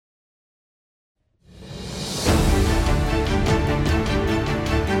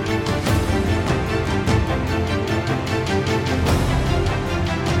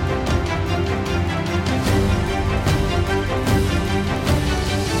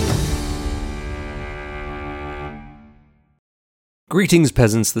Greetings,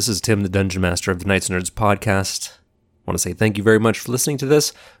 peasants. This is Tim, the Dungeon Master of the Knights and Nerds podcast. I want to say thank you very much for listening to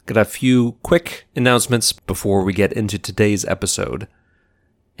this. Got a few quick announcements before we get into today's episode.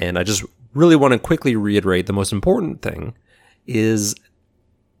 And I just really want to quickly reiterate the most important thing is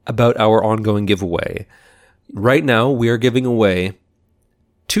about our ongoing giveaway. Right now, we are giving away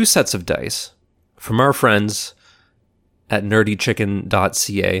 2 sets of dice from our friends at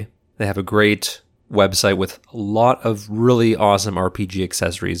nerdychicken.ca. They have a great website with a lot of really awesome RPG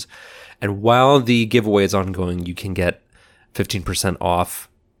accessories. And while the giveaway is ongoing, you can get 15% off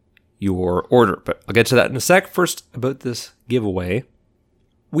your order. But I'll get to that in a sec. First, about this giveaway.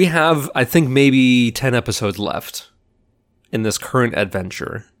 We have, I think, maybe 10 episodes left in this current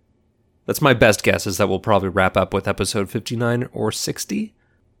adventure. That's my best guess, is that we'll probably wrap up with episode 59 or 60.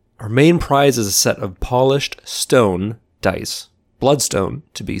 Our main prize is a set of polished stone dice. Bloodstone,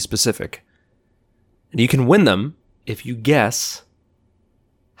 to be specific. And you can win them if you guess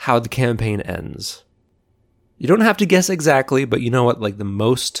how the campaign ends. You don't have to guess exactly, but you know what? Like, the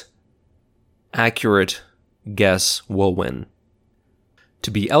most accurate guess will win.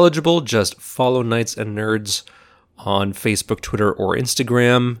 To be eligible, just follow Knights and Nerds on Facebook, Twitter, or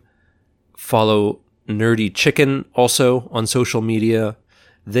Instagram. Follow Nerdy Chicken also on social media.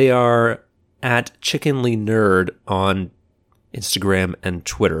 They are at Chickenly Nerd on Instagram and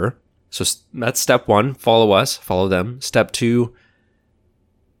Twitter. So that's step 1. Follow us. Follow them. Step 2.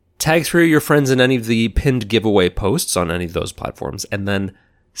 Tag 3 of your friends in any of the pinned giveaway posts on any of those platforms. And then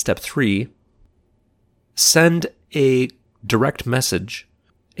step 3. Send a direct message,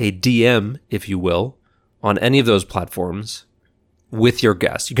 a DM, if you will, on any of those platforms with your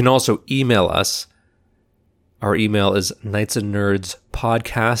guess. You can also email us. Our email is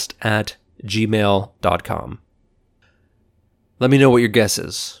knightsandnerdspodcast@gmail.com. Let me know what your guess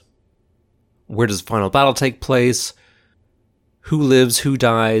is. Where does the final battle take place? Who lives, who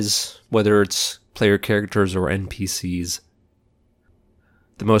dies, whether it's player characters or NPCs.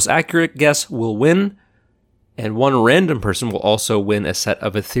 The most accurate guess will win, and one random person will also win a set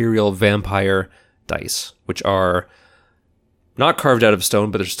of ethereal vampire dice, which are not carved out of stone,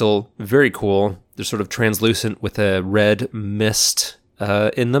 but they're still very cool. They're sort of translucent with a red mist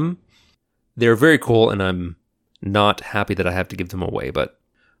in them. They're very cool, and I'm not happy that I have to give them away, but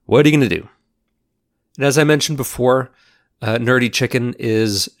what are you going to do? And as I mentioned before, Nerdy Chicken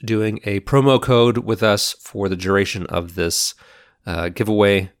is doing a promo code with us for the duration of this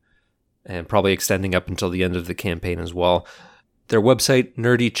giveaway, and probably extending up until the end of the campaign as well. Their website,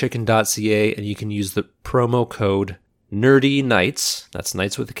 nerdychicken.ca, and you can use the promo code Nerdy Knights, that's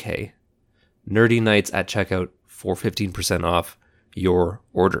Knights with a K, Nerdy Knights at checkout for 15% off your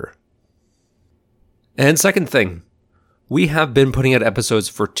order. And second thing, we have been putting out episodes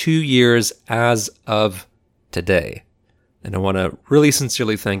for 2 years as of today. And I want to really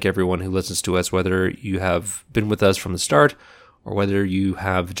sincerely thank everyone who listens to us, whether you have been with us from the start or whether you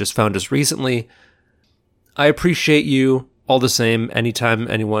have just found us recently. I appreciate you all the same. Anytime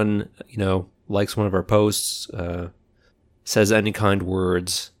anyone, likes one of our posts, says any kind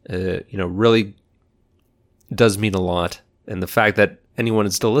words, really does mean a lot. And the fact that anyone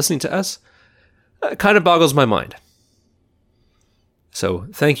is still listening to us kind of boggles my mind. So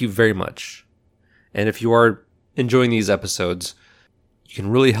thank you very much. And if you are enjoying these episodes, you can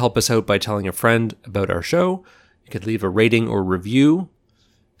really help us out by telling a friend about our show. You could leave a rating or review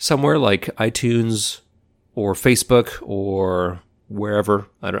somewhere like iTunes or Facebook or wherever.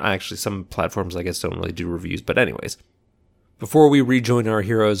 Some platforms I guess don't really do reviews, but anyways. Before we rejoin our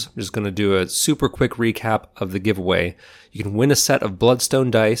heroes, I'm just going to do a super quick recap of the giveaway. You can win a set of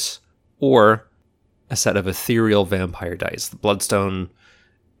Bloodstone dice or a set of ethereal vampire dice. The Bloodstone,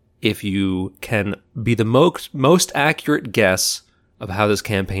 if you can be the most accurate guess of how this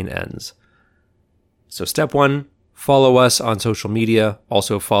campaign ends. So step 1, follow us on social media.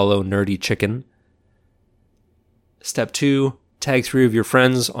 Also follow Nerdy Chicken. Step 2, tag 3 of your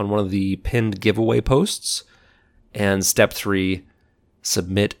friends on one of the pinned giveaway posts. And step 3,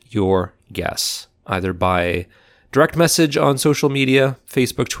 submit your guess, either by direct message on social media,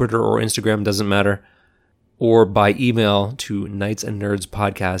 Facebook, Twitter, or Instagram, doesn't matter, or by email to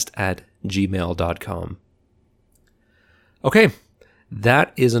knightsandnerdspodcast@gmail.com. Okay,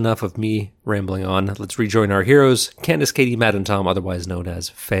 that is enough of me rambling on. Let's rejoin our heroes, Candace, Katie, Matt, and Tom, otherwise known as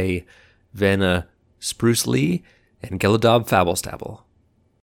Faye, Vanna, Spruce Lee, and Gilladob Fabblestabble.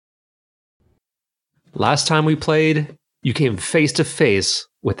 Last time we played, you came face to face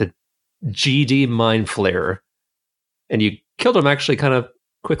with a GD Mind Flayer, and you killed him actually kind of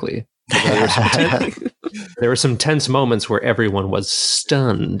quickly. There were some tense moments where everyone was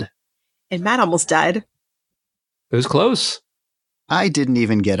stunned. And Matt almost died. It was close. I didn't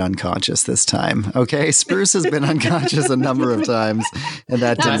even get unconscious this time. Okay, Spruce has been unconscious a number of times, and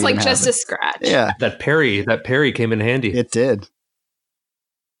that was like just happen. a scratch. Yeah, that parry came in handy. It did.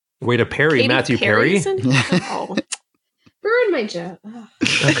 Way to parry, Katy Matthew Perry. Oh. Ruined my joke.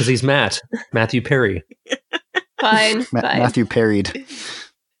 Because he's Matthew Perry. Fine. Matthew parried.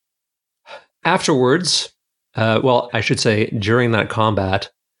 Afterwards, I should say during that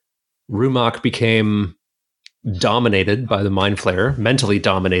combat, Rumak became dominated by the Mind Flayer, mentally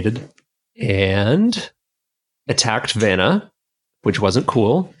dominated, and attacked Vanna, which wasn't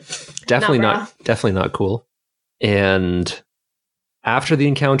cool. Definitely not cool. And after the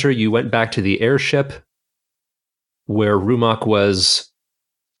encounter, you went back to the airship where Rumak was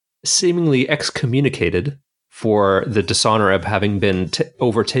seemingly excommunicated for the dishonor of having been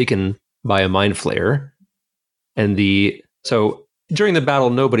overtaken by a Mind Flayer. And so during the battle,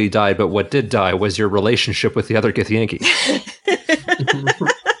 nobody died, but what did die was your relationship with the other Githyanki.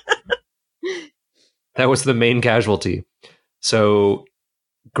 That was the main casualty. So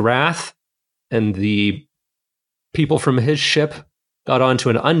Grath and the people from his ship got onto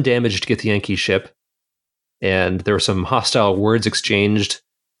an undamaged Githyanki ship, and there were some hostile words exchanged,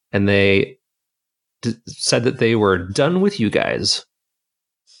 and they said that they were done with you guys.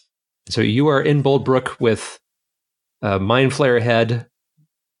 So you are in Boldbrook with Mind Flayer head,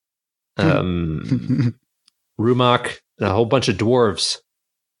 Rumak, and a whole bunch of dwarves.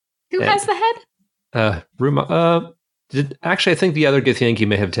 Who has the head? Rumak. Actually, I think the other Githyanki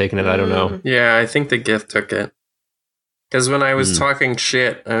may have taken it. I don't know. Yeah, I think the gift took it. Because when I was talking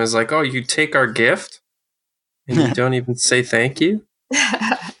shit, I was like, "Oh, you take our gift, and you don't even say thank you."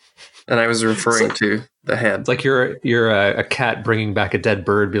 And I was referring to the head. It's like you're a cat bringing back a dead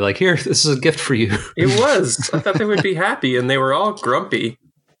bird. Be like, here, this is a gift for you. It was. I thought they would be happy, and they were all grumpy.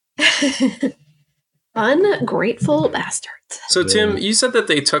 Ungrateful bastards. So, Tim, you said that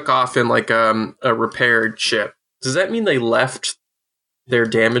they took off in like a repaired ship. Does that mean they left their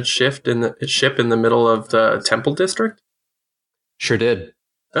damaged ship in the middle of the Temple District? Sure did.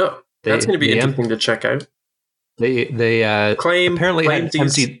 Oh, that's going to be interesting to check out. They apparently had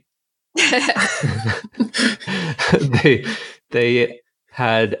emptied. they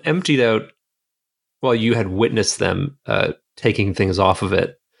had emptied out. Well, you had witnessed them taking things off of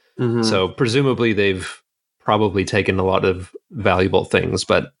it, so presumably they've probably taken a lot of valuable things.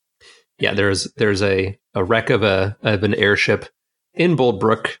 But yeah, there's a wreck of an airship in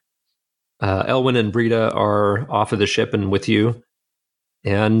Boldbrook. Elwyn and Brita are off of the ship and with you,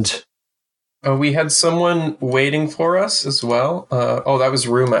 and. We had someone waiting for us as well. That was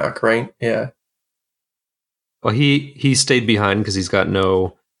Rumak, right? Yeah. Well, he stayed behind because he's got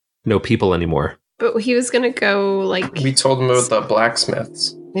no people anymore. But he was going to go, like... We told him about the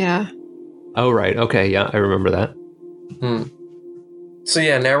blacksmiths. Yeah. Oh, right. Okay, yeah, I remember that. So,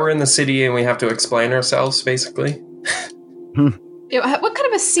 yeah, now we're in the city and we have to explain ourselves, basically. Yeah, what kind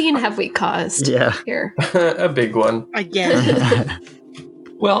of a scene have we caused here? A big one. Again.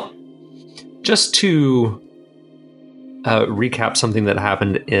 Well... Just to recap something that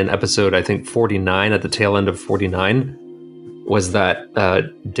happened in episode, I think, 49, at the tail end of 49, was that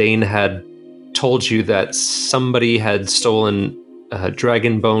Dane had told you that somebody had stolen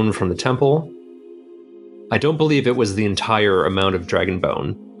dragon bone from the temple. I don't believe it was the entire amount of dragon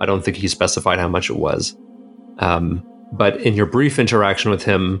bone. I don't think he specified how much it was. But in your brief interaction with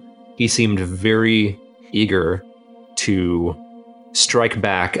him, he seemed very eager to strike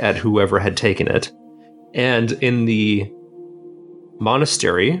back at whoever had taken it. And in the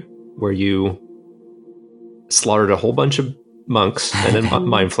monastery, where you slaughtered a whole bunch of monks and then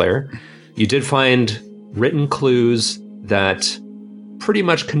Mind Flayer, you did find written clues that pretty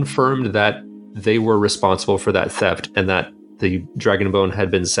much confirmed that they were responsible for that theft and that the dragon bone had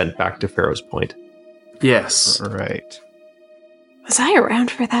been sent back to Pharaoh's Point. Yes. Right. Was I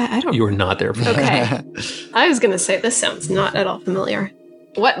around for that? I don't. You were not there for that. Okay. I was going to say, this sounds not at all familiar.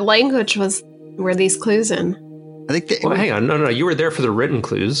 What language were these clues in? I think. Hang on. No. You were there for the written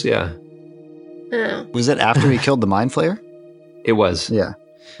clues. Yeah. Oh. Was it after he killed the Mind Flayer? It was. Yeah.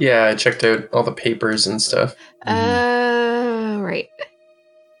 Yeah, I checked out all the papers and stuff. Right.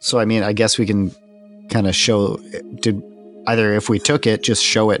 So, I mean, I guess we can kind of either if we took it, just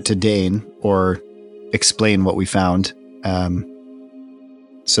show it to Dane or explain what we found.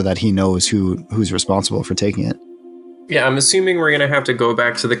 So that he knows who's responsible for taking it. Yeah, I'm assuming we're going to have to go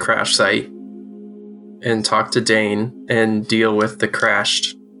back to the crash site and talk to Dane and deal with the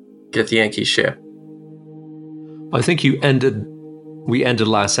crashed Githyanki ship. I think we ended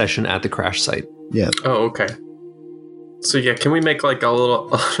last session at the crash site. Yeah. Oh, okay. So yeah, can we make like a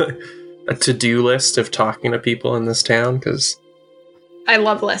little a to-do list of talking to people in this town? Because I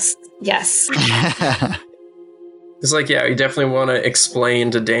love lists. Yes. It's like, yeah, you definitely want to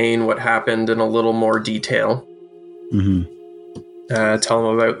explain to Dane what happened in a little more detail. Mm-hmm. Tell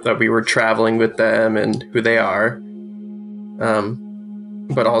him about that we were traveling with them and who they are.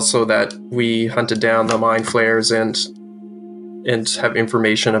 But also that we hunted down the mind flayers and have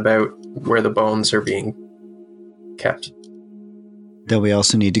information about where the bones are being kept. Then we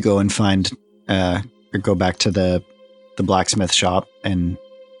also need to go and find, or go back to the blacksmith shop and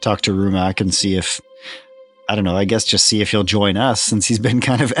talk to Rumak and see if, I don't know, I guess just see if he'll join us since he's been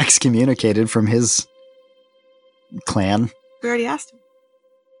kind of excommunicated from his clan. We already asked him.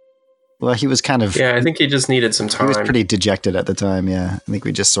 Well, he was kind of... Yeah, I think he just needed some time. He was pretty dejected at the time, yeah. I think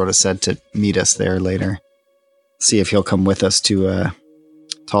we just sort of said to meet us there later. See if he'll come with us to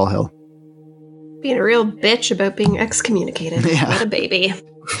Tall Hill. Being a real bitch about being excommunicated. Yeah. What a baby.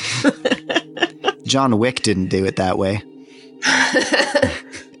 John Wick didn't do it that way.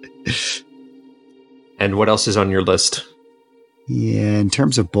 And what else is on your list? Yeah, in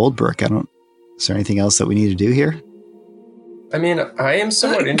terms of Boldbrook, is there anything else that we need to do here? I mean, I am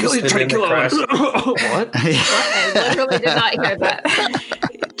somewhat interested in the crash. What? I literally did not hear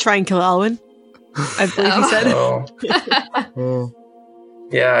that. Try and kill Alwyn, I believe he said. Oh.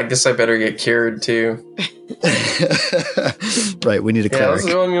 Yeah, I guess I better get cured too. Right, we need a cleric.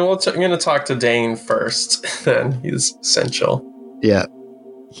 I'm going to talk to Dane first. Then he's essential. Yeah,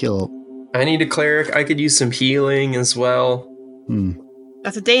 I need a cleric. I could use some healing as well.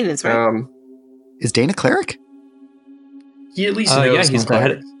 That's what Dane is, right? Is Dane a cleric? He at least knows. Yeah, he's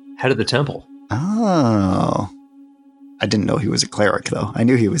the head of the temple. Oh. I didn't know he was a cleric, though. I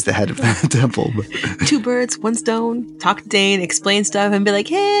knew he was the head of the temple. But. 2 birds, 1 stone. Talk to Dane, explain stuff, and be like,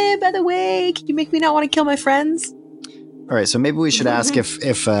 hey, by the way, can you make me not want to kill my friends? All right, so maybe we should ask if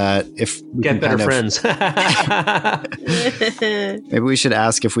we get better friends. Maybe we should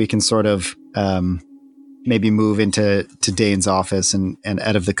ask if we can sort of maybe move into Dane's office and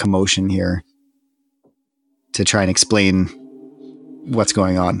out of the commotion here to try and explain what's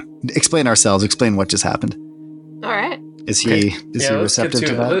going on. Explain ourselves. Explain what just happened. All right. Is he receptive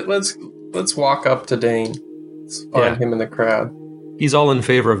to that? Let's walk up to Dane. Let's find him in the crowd. He's all in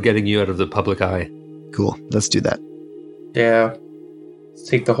favor of getting you out of the public eye. Cool. Let's do that. Yeah. Let's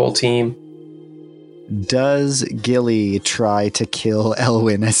take the whole team. Does Gilly try to kill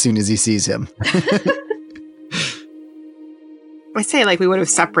Elwyn as soon as he sees him? I say like we would have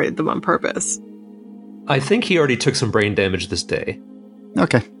separated them on purpose. I think he already took some brain damage this day.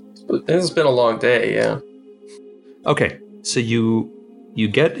 Okay. It's been a long day, yeah. Okay, so you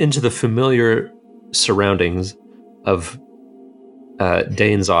get into the familiar surroundings of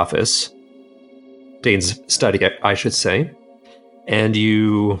Dane's office. Dane's study, I should say. And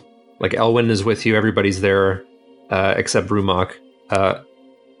you, like, Elwyn is with you, everybody's there, except Rumak.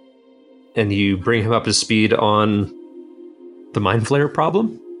 And you bring him up to speed on the Mind Flayer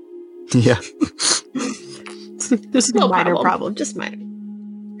problem? Yeah. This is a minor problem. Just minor.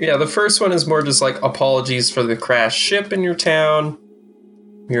 Yeah, the first one is more just like apologies for the crashed ship in your town.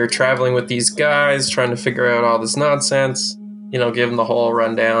 You're traveling with these guys, trying to figure out all this nonsense. You know, give them the whole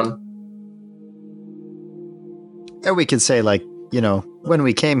rundown. And we could say, like, you know, when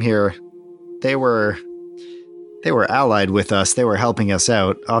we came here, they were allied with us. They were helping us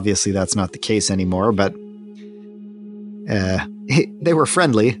out. Obviously, that's not the case anymore, but they were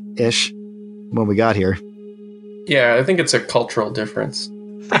friendly-ish when we got here. Yeah, I think it's a cultural difference.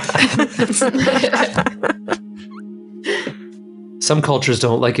 Some cultures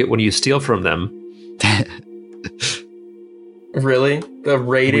don't like it when you steal from them. Really? The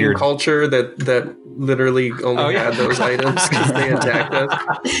raiding Weird. culture that literally only had those items because they attacked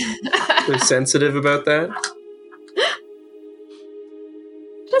us? They're sensitive about that?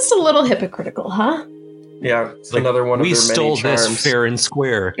 Just a little hypocritical, huh? Yeah, it's another one of their many stole charms. this fair and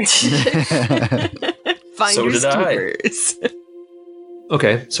square. Find So your did I. stealers.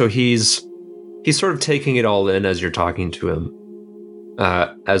 Okay, so he's sort of taking it all in as you're talking to him,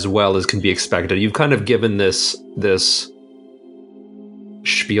 as well as can be expected. You've kind of given this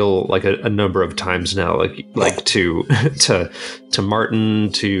spiel like a number of times now, like to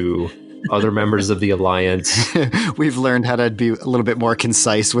Martin, to other members of the Alliance. We've learned how to be a little bit more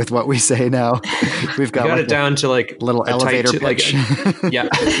concise with what we say now. We've got it down to like little elevator pitch. Yeah.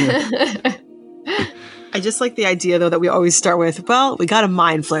 I just like the idea, though, that we always start with, well, we got a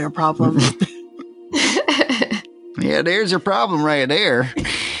mind flayer problem. Yeah, there's your problem right there.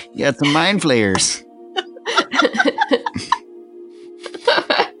 You got some mind flayers.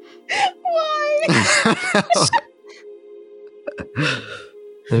 Why?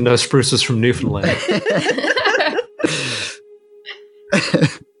 And no spruces from Newfoundland.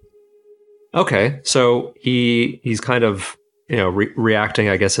 Okay, so he's kind of reacting,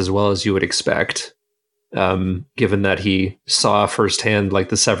 I guess, as well as you would expect, given that he saw firsthand like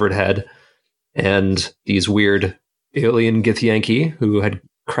the severed head and these weird alien Githyanki who had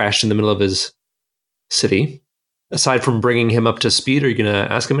crashed in the middle of his city. Aside from bringing him up to speed, are you going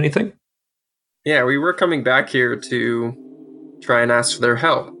to ask him anything? Yeah, we were coming back here to try and ask for their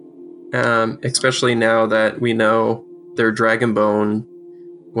help, especially now that we know their Dragonbone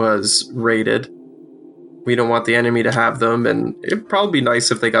was raided. We don't want the enemy to have them, and it'd probably be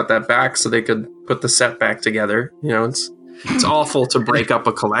nice if they got that back so they could put the set back together. It's awful to break up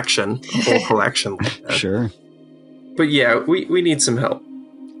a whole collection like that. Sure. But yeah, we need some help.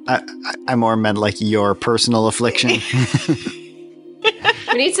 I more meant like your personal affliction.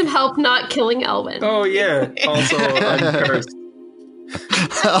 We need some help not killing Elwyn. Oh yeah, also I'm cursed.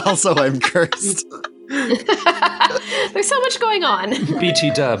 Also, I'm cursed. There's so much going on.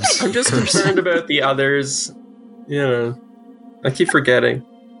 BT dubs. I'm just concerned about the others. I keep forgetting.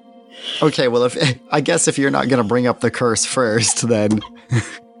 Okay, well, I guess if you're not going to bring up the curse first, then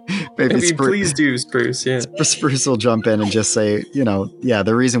maybe please do, Spruce. Yeah, Spruce will jump in and just say,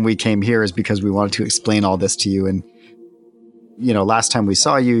 the reason we came here is because we wanted to explain all this to you. And last time we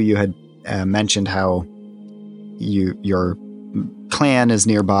saw you, you had mentioned how your clan is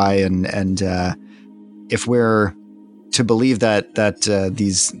nearby, and if we're to believe that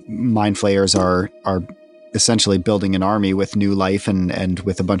these mind flayers are essentially building an army with new life and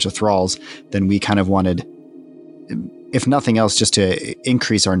with a bunch of thralls, then we kind of wanted, if nothing else, just to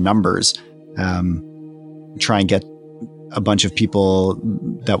increase our numbers, try and get a bunch of people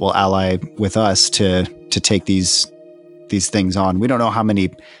that will ally with us to take these things on. We don't know how many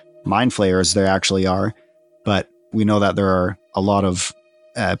mind flayers there actually are, but we know that there are a lot of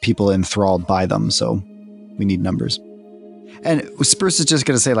people enthralled by them, so we need numbers. And Spruce is just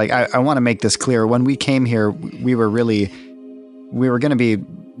going to say, I want to make this clear. When we came here, we were going to be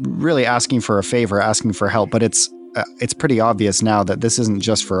really asking for a favor, asking for help, but it's pretty obvious now that this isn't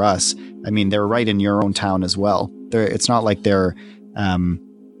just for us. I mean, they're right in your own town as well. It's not like they're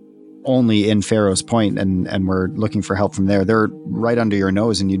only in Pharaoh's Point and we're looking for help from there. They're right under your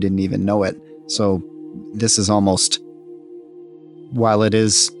nose and you didn't even know it. So this is almost, while it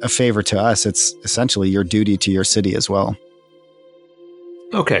is a favor to us, it's essentially your duty to your city as well.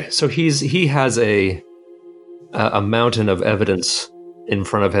 Okay, so he has a mountain of evidence in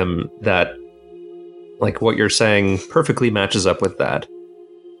front of him that, like what you're saying, perfectly matches up with that.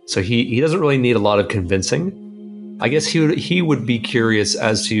 So he doesn't really need a lot of convincing. I guess he would be curious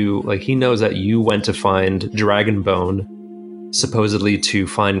as to, like, he knows that you went to find Dragonbone, supposedly to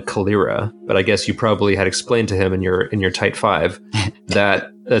find Kalira, but I guess you probably had explained to him in your Tight Five that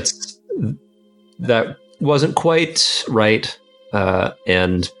wasn't quite right.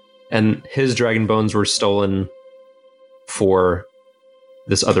 And his dragon bones were stolen for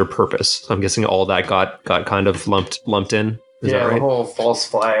this other purpose. So I'm guessing all that got kind of lumped in. Is that right? The whole false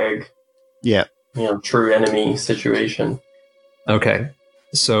flag. Yeah. True enemy situation. Okay.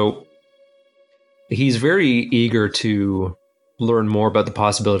 So he's very eager to learn more about the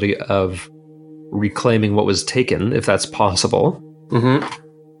possibility of reclaiming what was taken, if that's possible. Mm-hmm.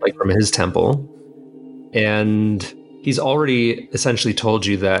 Like from his temple. And he's already essentially told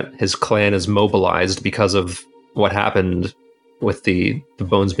you that his clan is mobilized because of what happened with the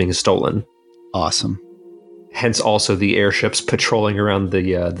bones being stolen. Awesome. Hence also the airships patrolling around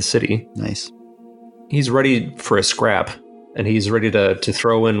the city. Nice. He's ready for a scrap, and he's ready to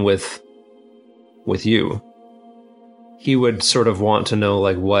throw in with you. He would sort of want to know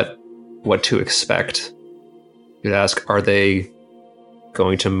like what to expect. You'd ask, are they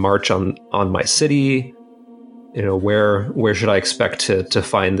going to march on my city? Where should I expect to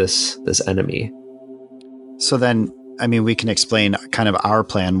find this enemy? So then, I mean, we can explain kind of our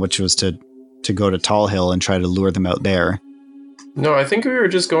plan, which was to go to Tall Hill and try to lure them out there. No, I think we were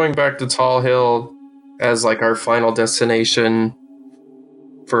just going back to Tall Hill as like our final destination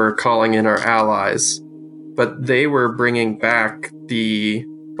for calling in our allies. But they were bringing back the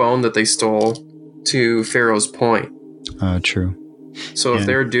bone that they stole to Pharaoh's Point. True. So if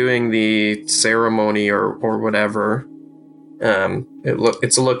they're doing the ceremony or whatever,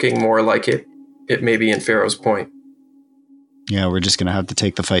 it's looking more like it may be in Pharaoh's Point. Yeah, we're just going to have to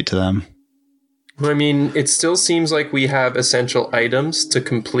take the fight to them. I mean, it still seems like we have essential items to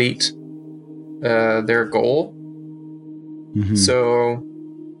complete their goal. Mm-hmm. So...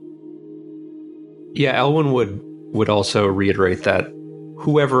 Yeah, Elwyn would also reiterate that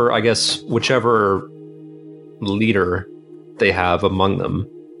whichever leader they have among them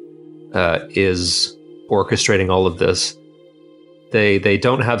is orchestrating all of this, They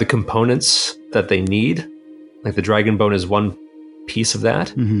don't have the components that they need. Like the dragon bone is one piece of that.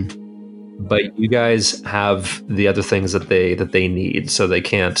 Mm-hmm. But you guys have the other things that they need, so they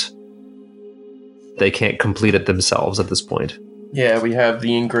can't complete it themselves at this point. Yeah, we have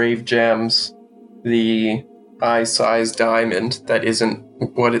the engraved gems, the eye-sized diamond that isn't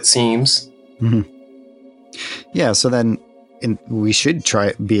what it seems. Mm-hmm. Yeah, so then we should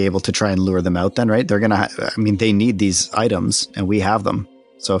be able to try and lure them out then, right? They're going to, they need these items and we have them.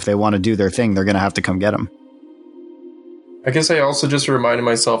 So if they want to do their thing, they're going to have to come get them. I guess I also just reminded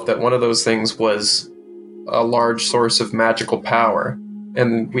myself that one of those things was a large source of magical power.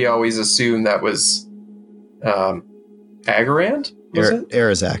 And we always assume that was Agarand? Was it?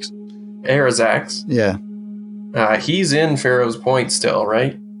 Arazax. Arazax. Yeah. He's in Pharaoh's Point still,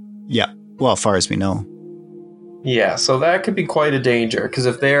 right? Yeah. Well, as far as we know. Yeah, so that could be quite a danger, because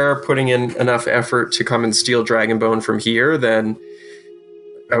if they're putting in enough effort to come and steal Dragonbone from here, then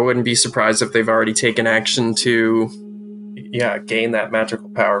I wouldn't be surprised if they've already taken action to, gain that magical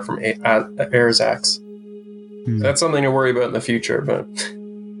power from Arazax. Hmm. So that's something to worry about in the future, but...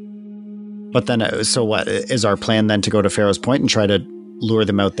 But then, so what? Is our plan then to go to Pharaoh's Point and try to lure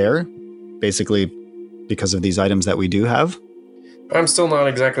them out there? Basically, because of these items that we do have? I'm still not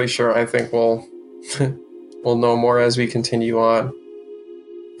exactly sure. I think we'll we'll know more as we continue on.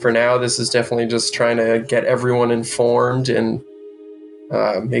 For now, this is definitely just trying to get everyone informed and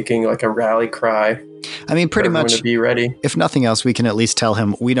making like a rally cry. I mean, pretty much, to be ready. If nothing else, we can at least tell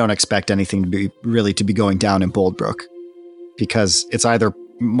him we don't expect anything to be going down in Boldbrook. Because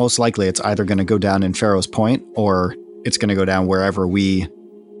most likely it's either going to go down in Pharaoh's Point or it's going to go down wherever we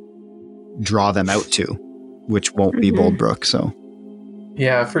draw them out to, which won't be Boldbrook, so...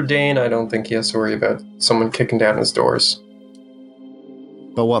 Yeah, for Dane, I don't think he has to worry about someone kicking down his doors.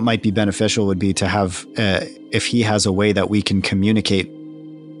 But what might be beneficial would be to have, if he has a way that we can communicate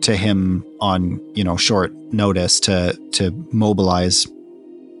to him on, short notice to mobilize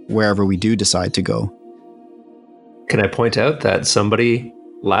wherever we do decide to go. Can I point out that somebody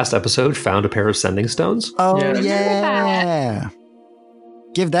last episode found a pair of sending stones? Oh, Yes. yeah.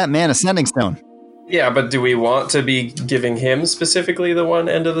 Give that man a sending stone. Yeah, but do we want to be giving him specifically the one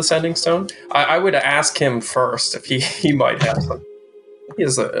end of the sending stone? I would ask him first if he might have some. He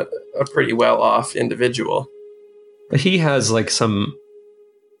is a pretty well-off individual. He has like some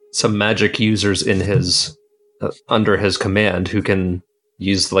magic users in his under his command who can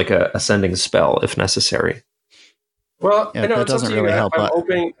use like a sending spell if necessary. Well, Yeah, I know that it's up doesn't to you. really help,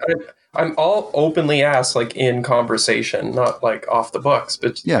 I'm all openly asked, like in conversation, not like off the books.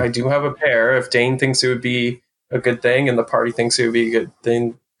 But Yeah. I do have a pair. If Dane thinks it would be a good thing, and the party thinks it would be a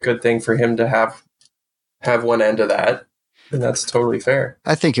good thing for him to have one end of that, then that's totally fair.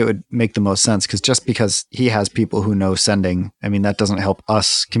 I think it would make the most sense because he has people who know sending, that doesn't help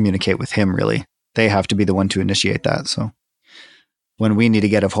us communicate with him, really. They have to be the one to initiate that. So when we need to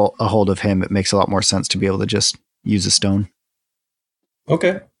get a hold of him, it makes a lot more sense to be able to just use a stone.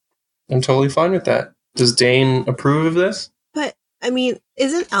 Okay. I'm totally fine with that. Does Dane approve of this? But,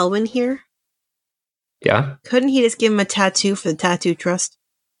 isn't Elwyn here? Yeah. Couldn't he just give him a tattoo for the Tattoo Trust?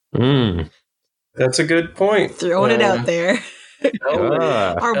 That's a good point. Throwing it out there.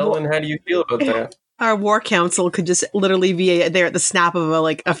 Elwyn, how do you feel about that? Our war council could just literally be there at the snap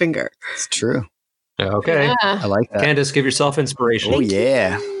of a finger. It's true. Okay. Yeah. I like that. Candace, give yourself inspiration. Oh,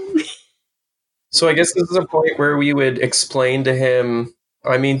 yeah. So I guess this is a point where we would explain to him,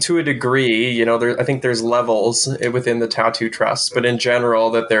 to a degree, I think there's levels within the Tattoo Trust, but in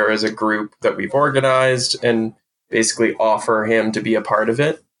general that there is a group that we've organized and basically offer him to be a part of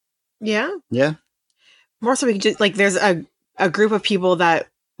it. Yeah. Yeah. More so we could just, there's a group of people that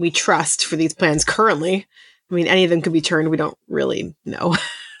we trust for these plans currently. Any of them could be turned. We don't really know,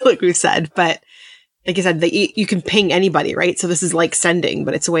 like we've said. But like I said, you can ping anybody, right? So this is like sending,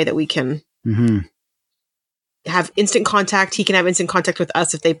 but it's a way that we can have instant contact. He can have instant contact with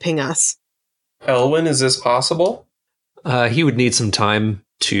us if they ping us. Elwyn, is this possible? He would need some time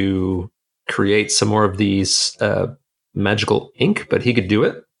to create some more of these magical ink, but he could do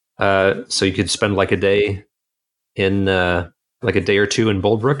it. So you could spend like a day in like a day or two in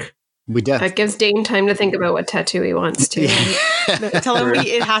Boldbrook. That gives Dane time to think about what tattoo he wants to. Tell him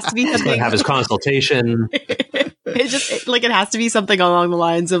it has to be something. Have his consultation. It has to be something along the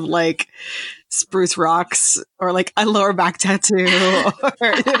lines of like spruce rocks or like a lower back tattoo or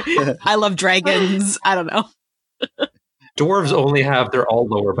I love dragons. I don't know. Dwarves only have their all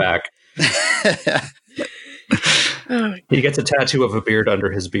lower back. He gets a tattoo of a beard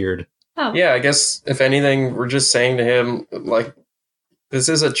under his beard. Oh. Yeah, I guess if anything, we're just saying to him, like, this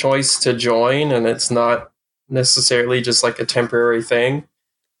is a choice to join, and it's not necessarily just like a temporary thing,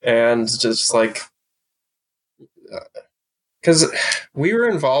 and just like because we were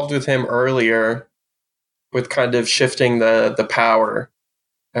involved with him earlier with kind of shifting the power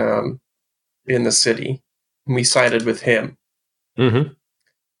in the city. And we sided with him. Mm-hmm.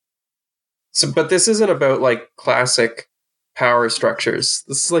 So, but this isn't about like classic power structures.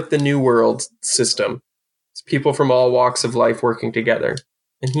 This is like the New World system. It's people from all walks of life working together.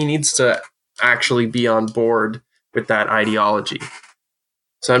 And he needs to actually be on board with that ideology.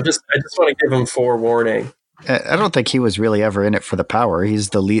 So I just want to give him forewarning. I don't think he was really ever in it for the power. He's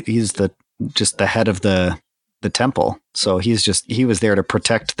the lead. He's just the head of the temple. So he was there to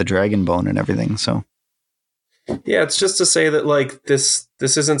protect the dragon bone and everything. So yeah, it's just to say that like this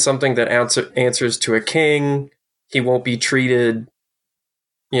isn't something that answers to a king. He won't be treated,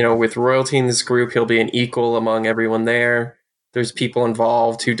 with royalty in this group. He'll be an equal among everyone there. There's people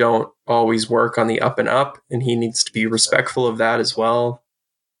involved who don't always work on the up and up, and he needs to be respectful of that as well.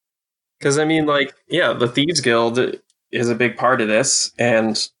 Because, the Thieves Guild is a big part of this,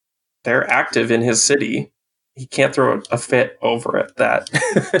 and they're active in his city. He can't throw a fit over it. That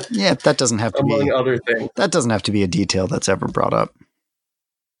yeah, that doesn't have to among other things. That doesn't have to be a detail that's ever brought up.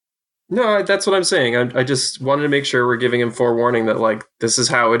 No, that's what I'm saying. I just wanted to make sure we're giving him forewarning that, like, this is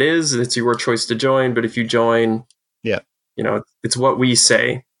how it is. It's your choice to join, but if you join, yeah, it's what we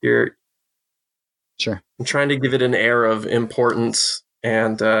say. Sure. I'm trying to give it an air of importance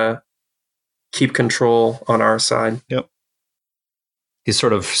and keep control on our side. Yep. He's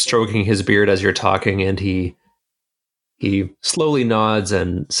sort of stroking his beard as you're talking, and he slowly nods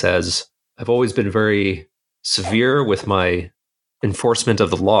and says, I've always been very severe with my enforcement of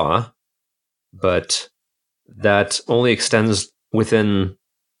the law, but that only extends within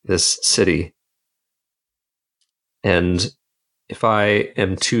this city. And if I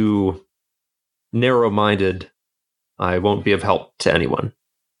am too narrow-minded, I won't be of help to anyone.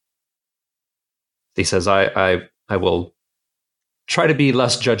 He says, I will try to be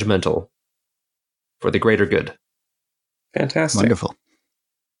less judgmental for the greater good. Fantastic. Wonderful.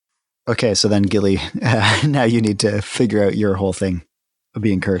 Okay, so then Gilly, now you need to figure out your whole thing of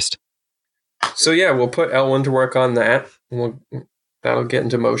being cursed. So yeah, we'll put Elwyn to work on that. That'll get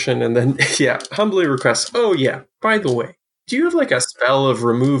into motion, and then humbly request. Oh yeah, by the way, do you have like a spell of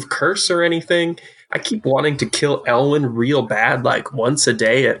remove curse or anything? I keep wanting to kill Elwyn real bad, like once a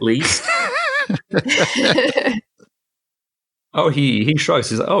day at least. Oh, he shrugs.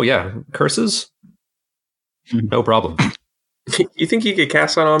 He's like, oh yeah, curses? No problem. You think you could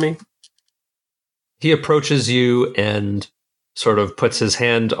cast that on me? He approaches you and sort of puts his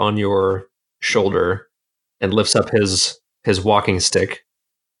hand on your shoulder and lifts up his walking stick,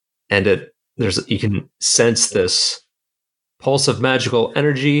 and you can sense this pulse of magical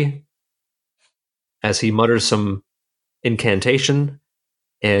energy as he mutters some incantation,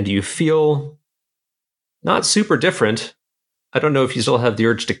 and you feel not super different. I don't know if you still have the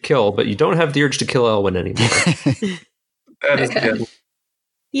urge to kill, but you don't have the urge to kill Elwyn anymore. That is good.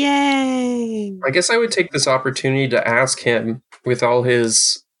 Yay! I guess I would take this opportunity to ask him, with all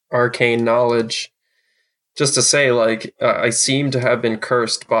his arcane knowledge, just to say, like, I seem to have been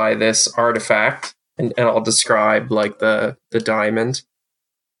cursed by this artifact, and I'll describe, like, the diamond.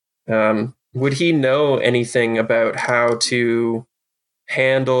 Would he know anything about how to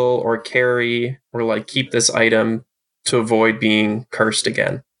handle or carry or, like, keep this item to avoid being cursed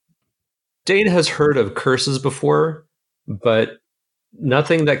again? Dane has heard of curses before, but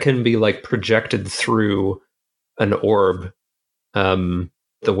nothing that can be like projected through an orb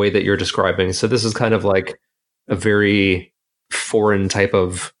the way that you're describing. So this is kind of like a very foreign type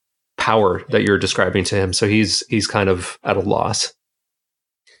of power that you're describing to him. So he's kind of at a loss.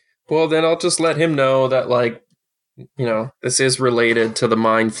 Well, then I'll just let him know that, like, this is related to the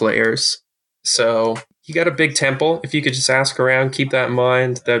Mind Flayers. So you got a big temple. If you could just ask around, keep that in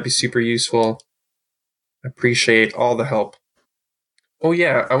mind. That'd be super useful. I appreciate all the help. Oh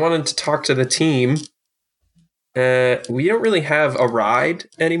yeah, I wanted to talk to the team. We don't really have a ride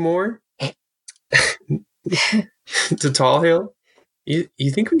anymore to Tall Hill.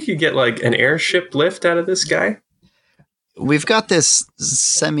 You think we could get like an airship lift out of this guy? We've got this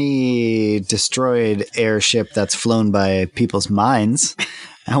semi-destroyed airship that's flown by people's minds.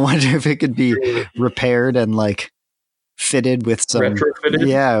 I wonder if it could be repaired and like fitted with some retrofitted.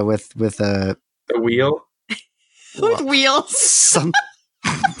 Yeah, with a wheel. With wheels.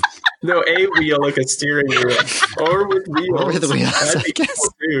 No, a wheel, like a steering wheel, or with wheels. Or with wheels, That'd be I guess.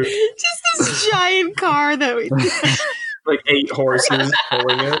 cool too. Just this giant car that we. Like 8 horses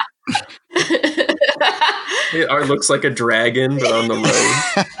pulling it. It looks like a dragon, but on the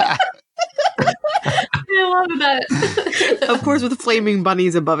road. I love that. Of course, with flaming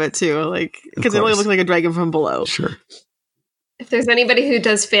bunnies above it too, like because it only looks like a dragon from below. Sure. If there's anybody who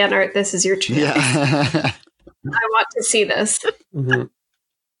does fan art, this is your chance. Yeah. I want to see this. Mm-hmm.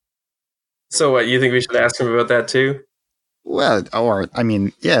 So what, you think we should ask him about that too? Well, or I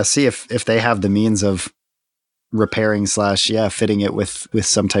mean, yeah, see if they have the means of repairing / fitting it with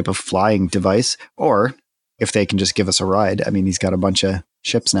some type of flying device, or if they can just give us a ride. I mean, he's got a bunch of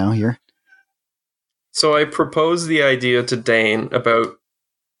ships now here. So I proposed the idea to Dane about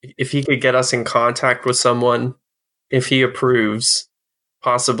if he could get us in contact with someone, if he approves,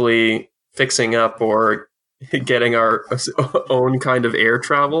 possibly fixing up or getting our own kind of air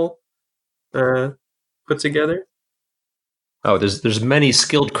travel put together. Oh, there's many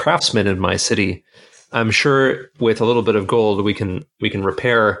skilled craftsmen in my city. I'm sure with a little bit of gold we can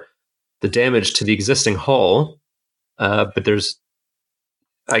repair the damage to the existing hull. But there's,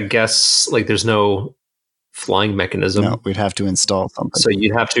 I guess, like there's no flying mechanism. No, we'd have to install something. So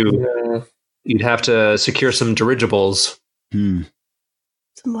you'd have to secure some dirigibles.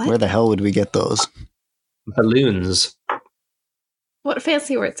 What? Where the hell would we get those? Balloons. What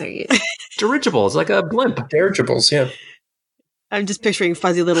fancy words are you using? Dirigibles, like a blimp. Dirigibles, yeah. I'm just picturing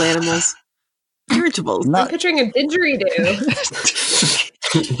fuzzy little animals. Dirigibles. I'm picturing a didgeridoo.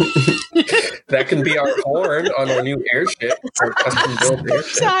 That can be our horn on our new airship. Our custom built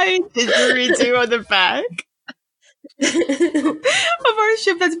airship. Giant didgeridoo on the back of our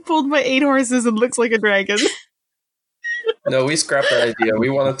ship that's pulled by 8 horses and looks like a dragon. No, we scrapped that idea. We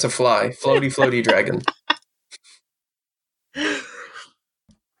want it to fly. Floaty, floaty dragon.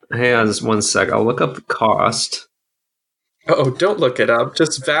 Hang on just one sec. I'll look up the cost. Oh, don't look it up.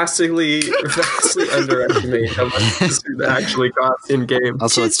 Just vastly underestimate how much this actually costs in game.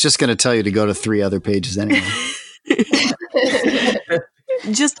 Also, it's just going to tell you to go to 3 other pages anyway.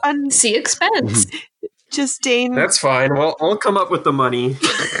 Just See expense. Just Dane. That's fine. Well, I'll come up with the money.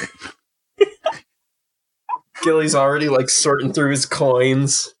 Gilly's already like sorting through his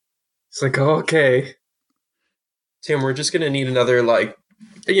coins. It's like, oh, okay. Tim, we're just going to need another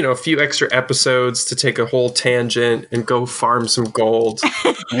a few extra episodes to take a whole tangent and go farm some gold.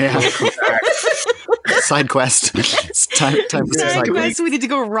 Yeah. Side quest. It's time for Side quest. We need to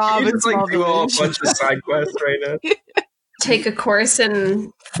go rob and just do a whole bunch of side quests right now. Take a course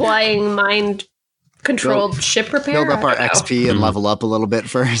in flying mind controlled ship repair. Build up our XP and level up a little bit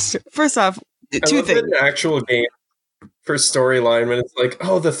first. First off, I two love things. an actual game for storyline when it's like,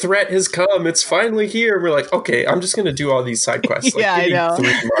 oh, the threat has come. It's finally here. We're like, okay, I'm just going to do all these side quests. Like, Yeah, I give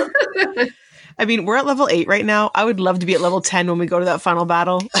me know. 3 months. I mean, we're at level 8 right now. I would love to be at level 10 when we go to that final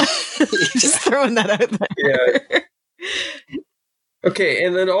battle. Just throwing that out there. Yeah. Okay,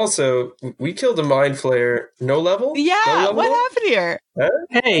 and then also, we killed a mind flayer. No level? No Yeah, level what up? happened here?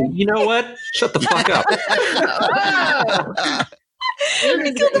 Hey, you know what? Shut the fuck up.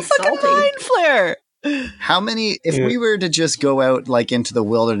 We killed the fucking mind flare. How many, if we were to just go out into the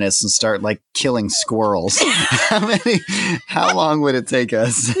wilderness and start killing squirrels, how long would it take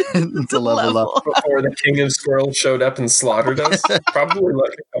us to level up? Before the king of squirrels showed up and slaughtered us? Probably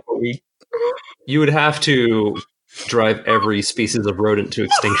a couple weeks. You would have to drive every species of rodent to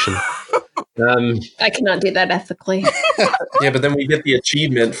extinction. I cannot do that ethically. Yeah, but then we get the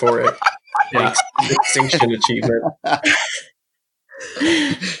achievement for it. Yeah. The extinction achievement.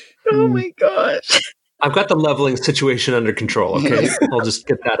 Oh my gosh. I've got the leveling situation under control, okay? I'll just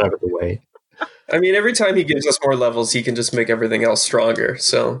get that out of the way. I mean, every time he gives us more levels, he can just make everything else stronger.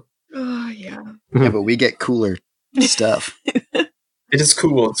 So Oh, yeah. Yeah, but we get cooler stuff. it is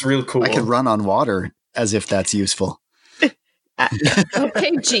cool. It's real cool. I could run on water as if that's useful.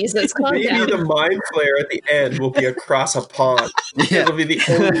 Okay, Jesus, calm Maybe down. the mind flare at the end will be across a pond. It'll be the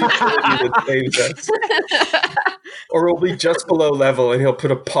only utility that saves us. Or we'll be just below level and he'll put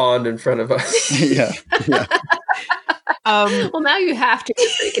a pond in front of us. Yeah. Well, now you have to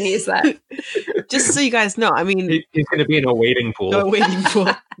freaking use that. Just so you guys know, I mean, He's going to be in a waiting pool. no waiting pool.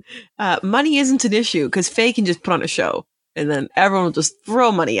 Money isn't an issue because Faye can just put on a show and then everyone will just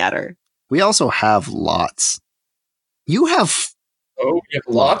throw money at her. We also have lots. You have. Oh, we have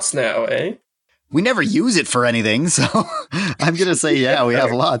lots now, eh? We never use it for anything, so I'm going to say, yeah, we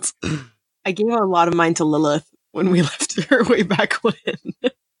have lots. I gave a lot of mine to Lilith when we left her way back when.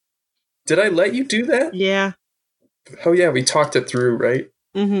 Did I let you do that? Yeah. Oh, yeah, we talked it through, right?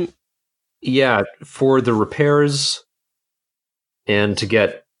 Mm-hmm. Yeah, for the repairs and to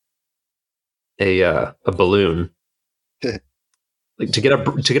get a balloon. To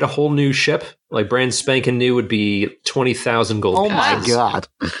get a whole new ship, like brand spanking new, would be 20,000 gold. Oh my pieces. god.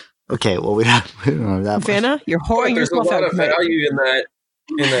 Okay, well, we don't have that much. Vanna, you're whoring There's a yourself lot out. of value in that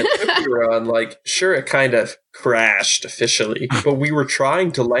in that trip we were on, like, sure, it kind of crashed officially, but we were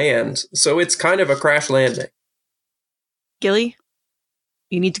trying to land, so it's kind of a crash landing. Gilly,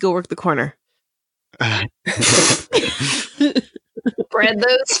 you need to go work the corner. Spread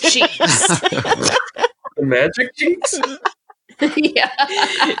those cheeks. The magic cheeks? Yeah.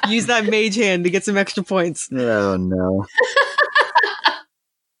 Use that mage hand to get some extra points. Oh no.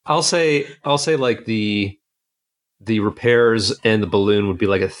 I'll say like the repairs and the balloon would be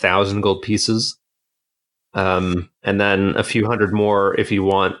like 1,000 gold pieces. And then a few hundred more if you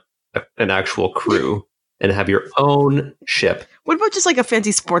want an actual crew and have your own ship. What about just like a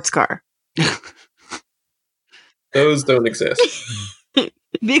fancy sports car? Those don't exist.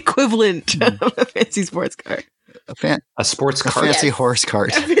 The equivalent of a fancy sports car. A sports A car. fancy Yes. horse cart.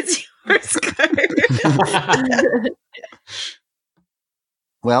 A fancy horse car.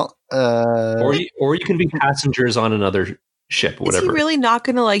 Well, or you can be passengers on another ship, Is whatever. he really not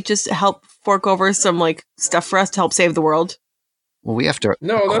going to like just help fork over some like stuff for us to help save the world? well, we have to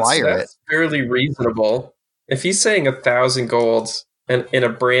No, acquire that's fairly reasonable. If he's saying 1,000 golds and in a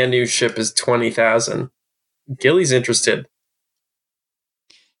brand new ship is 20,000, Gilly's interested.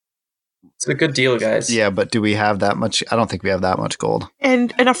 It's a good deal, guys. it. Yeah, but do we have that much? I don't think we have that much gold.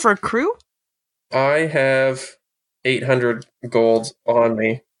 And enough for a crew? I have 800 gold on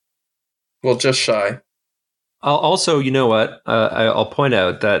me. Well, just shy. I'll also, you know what? I'll point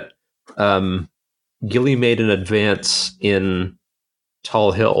out that Gilly made an advance in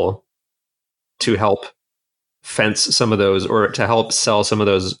Tall Hill to help fence some of those, or to help sell some of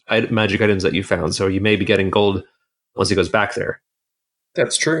those magic items that you found. So you may be getting gold once he goes back there.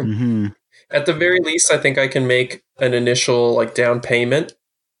 That's true. Mm-hmm. At the very least, I think I can make an initial like down payment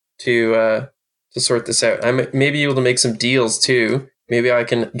to sort this out. I may be able to make some deals too. Maybe I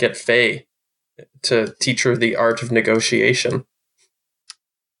can get Faye to teach her the art of negotiation.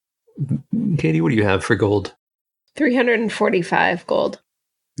 Katie, what do you have for gold? 345 gold.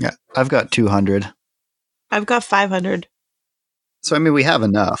 Yeah, I've got 200. I've got 500. So I mean, we have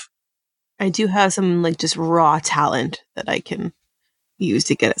enough. I do have some like just raw talent that I can use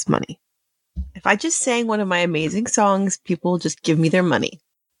to get us money. If I just sang one of my amazing songs, people just give me their money.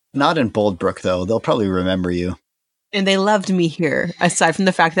 Not in Boldbrook though. They'll probably remember you. And they loved me here, aside from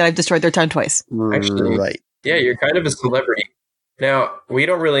the fact that I've destroyed their town twice. Actually- Right. Yeah, you're kind of a celebrity. Now, we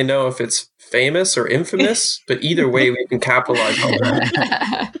don't really know if it's famous or infamous, but either way, we can capitalize on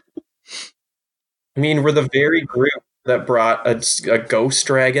that. I mean, we're the very group that brought a ghost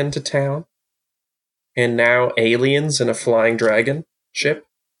dragon to town, and now aliens in a flying dragon ship.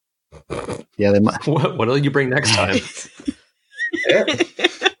 Yeah, they might. What'll you bring next time? Yeah,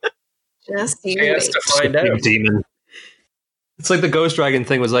 Just you chance wait. to find out. Demon. It's like the Ghost Dragon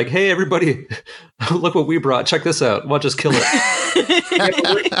thing was like, hey, everybody, look what we brought. Check this out. We'll just kill it.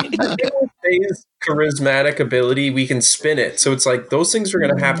 Faye's charismatic ability, we can spin it. So it's like, those things are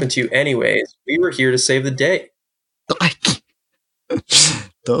going to happen to you anyways. We were here to save the day.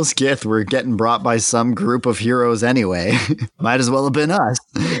 Those Gith were getting brought by some group of heroes anyway. Might as well have been us.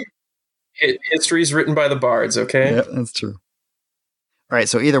 History's written by the bards, okay? Yeah, that's true. All right,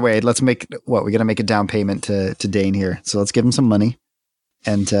 so either way, let's make what we got to make a down payment to Dane here. So let's give him some money,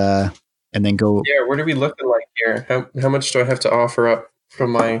 and then go. Yeah, what are we looking like here? How much do I have to offer up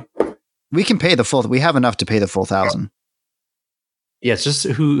from my... We can pay the full. We have enough to pay the full 1,000. Yeah, it's just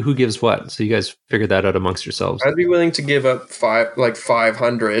who gives what. So you guys figure that out amongst yourselves. I'd be willing to give up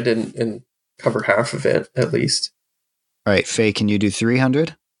 500 and cover half of it at least. All right, Faye, can you do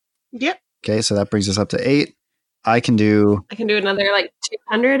 300? Yep. Okay, so that brings us up to 8. I can do. I can do another like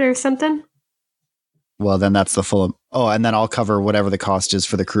 200 or something. Well, then that's the full. Oh, and then I'll cover whatever the cost is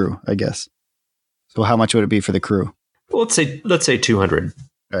for the crew, I guess. So how much would it be for the crew? Well, let's say 200,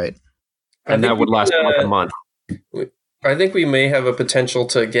 All right. and that would last like a month. I think we may have a potential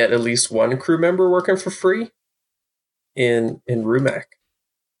to get at least one crew member working for free in Rumak.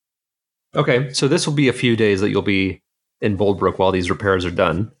 Okay, so this will be a few days that you'll be in Boldbrook while these repairs are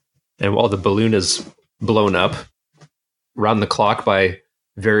done, and while the balloon is blown up round the clock by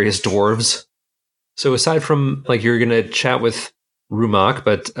various dwarves. So aside from like you're gonna chat with Rumak,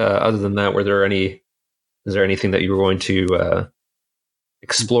 but other than that, is there anything that you were going to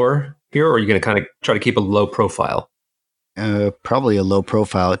explore here, or are you gonna kind of try to keep a low profile? Probably a low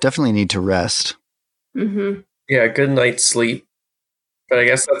profile. Definitely need to rest. Mm-hmm. Yeah, good night's sleep. But I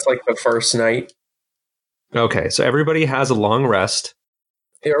guess that's like the first night. Okay, so everybody has a long rest.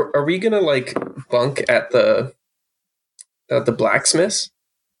 Are we gonna like bunk at the blacksmiths?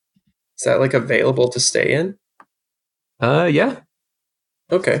 Is that like available to stay in? Yeah,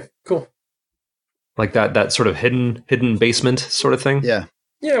 Okay, cool. like that sort of hidden basement sort of thing. Yeah.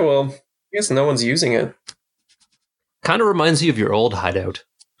 Yeah, well, I guess no one's using it. Kind of reminds you of your old hideout.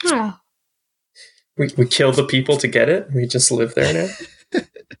 Oh. We kill the people to get it. We just live there now.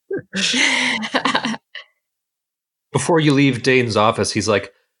 Before you leave Dane's office, he's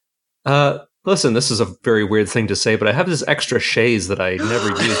like, listen, this is a very weird thing to say, but I have this extra chaise that I never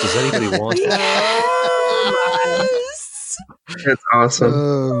used. Does anybody want it? Yes! That's awesome.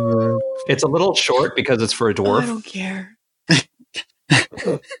 Oh, It's a little short because it's for a dwarf. I don't care.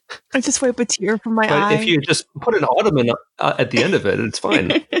 I just wipe a tear from my But eye. if you just put an ottoman at the end of it, it's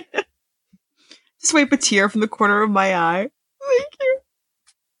fine. Just wipe a tear from the corner of my eye. Thank you.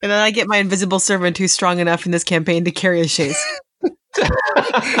 And then I get my invisible servant who's strong enough in this campaign to carry a chaise.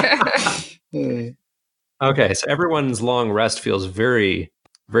 man. Okay, so everyone's long rest feels very,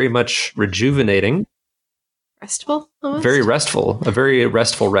 very much rejuvenating, Restful? Almost? very restful, a very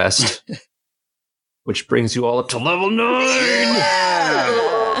restful rest, which brings you all up to level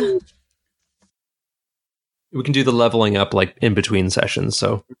 9. We can do the leveling up like in between sessions.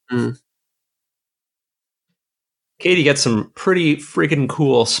 So Katie gets some pretty freaking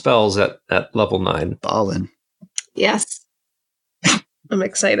cool spells at level 9. Ballin'. Yes. I'm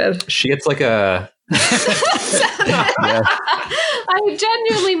excited. She gets like a I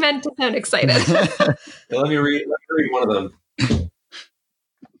genuinely meant to sound excited. Let me read one of them.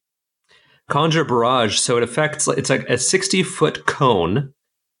 Conjure Barrage. So it affects, it's like a 60-foot cone.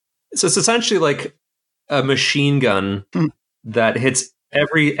 So it's essentially like a machine gun that hits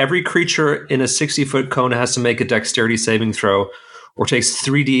every creature in a 60-foot cone has to make a dexterity saving throw or takes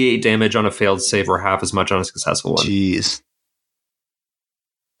 3d8 damage on a failed save or half as much on a successful one. Jeez.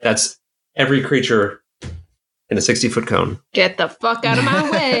 That's every creature in a 60-foot cone. Get the fuck out of my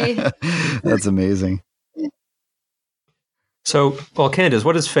way. That's amazing. So, well, Candace,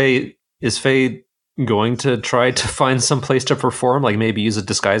 what is Faye going to try to find some place to perform? Like maybe use a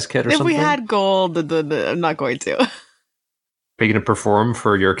disguise kit or If something? we had gold, I'm not going to. Are you going to perform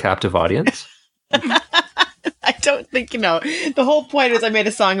for your captive audience? I don't think, the whole point is I made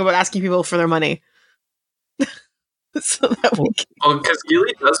a song about asking people for their money. So that we can... Well, because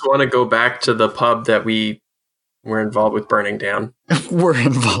Gilly does want to go back to the pub that we were involved with burning down. We're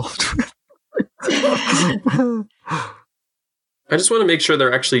involved. I just want to make sure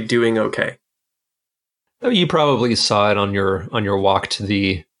they're actually doing okay. Oh, you probably saw it on your walk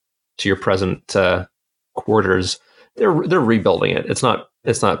to your present quarters. They're rebuilding it. It's not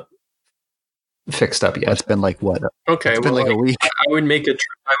fixed up yet. It's been like what? Okay, It's been like a week. I would make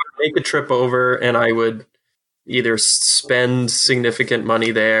a trip over, and I would either spend significant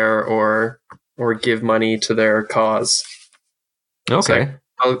money there or give money to their cause. Okay.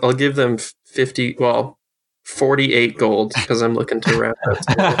 So I'll give them 48 gold because I'm looking to wrap up.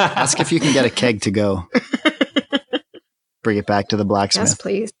 Ask if you can get a keg to go. Bring it back to the blacksmith. Yes,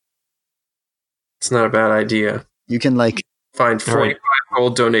 please. It's not a bad idea. You can Find 45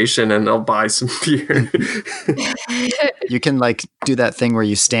 gold donation and I'll buy some beer. you can do that thing where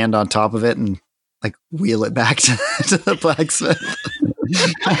you stand on top of it and wheel it back to the blacksmith.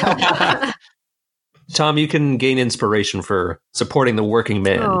 Tom, you can gain inspiration for supporting the working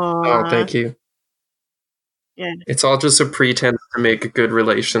man. Oh, thank you. Yeah. It's all just a pretense to make good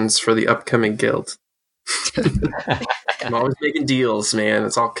relations for the upcoming guild. I'm always making deals, man.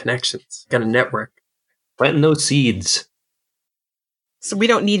 It's all connections. Got a network. Planting those seeds. So we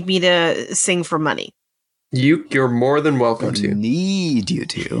don't need me to sing for money. You're more than welcome to. Need you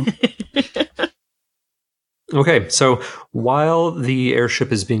to. Okay, so while the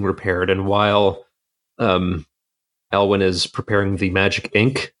airship is being repaired and while Elwyn is preparing the magic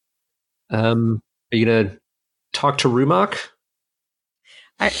ink, are you going to talk to Rumak?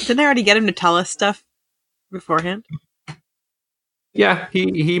 Didn't I already get him to tell us stuff beforehand? Yeah,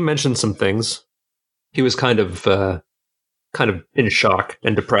 he mentioned some things. He was kind of in shock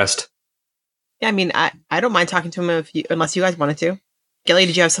and depressed. Yeah, I mean, I don't mind talking to him unless you guys wanted to. Gilly,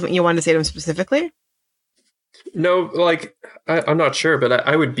 did you have something you wanted to say to him specifically? No, I'm not sure, but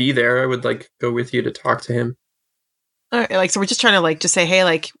I would be there. I would go with you to talk to him. All right, so we're just trying to just say,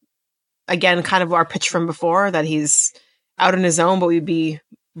 hey, again, kind of our pitch from before that he's out on his own, but we'd be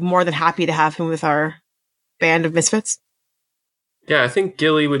more than happy to have him with our band of misfits. Yeah, I think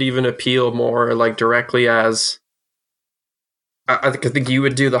Gilly would even appeal more directly as I think you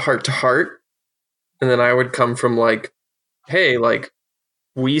would do the heart to heart, and then I would come from hey,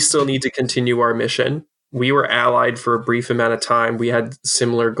 we still need to continue our mission. We were allied for a brief amount of time. We had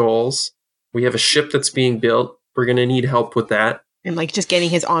similar goals. We have a ship that's being built. We're going to need help with that. And just getting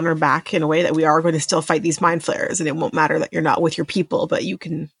his honor back in a way that we are going to still fight these mind flayers, and it won't matter that you're not with your people, but you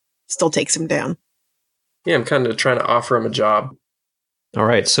can still take some down. Yeah, I'm kind of trying to offer him a job. All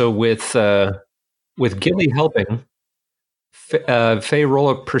right. So with Gilly helping, Faye, roll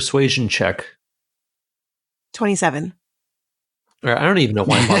a persuasion check. 27. I don't even know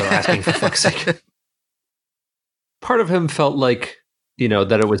why I'm bother asking, for fuck's sake. Part of him felt like,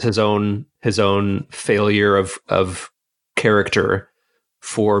 that it was his own failure of character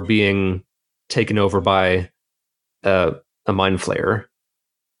for being taken over by a mind flayer,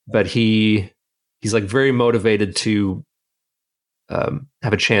 but he's like very motivated to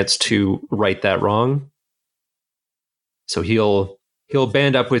have a chance to right that wrong. So he'll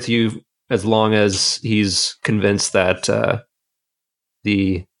band up with you as long as he's convinced that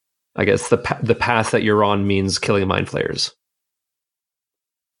the path that you're on means killing mind flayers.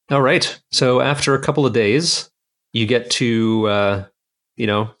 All right. So after a couple of days, you get to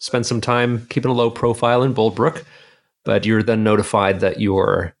spend some time keeping a low profile in Boldbrook, but you're then notified that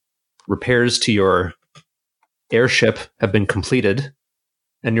your repairs to your airship have been completed,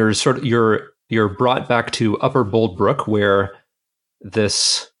 and you're brought back to Upper Boldbrook, where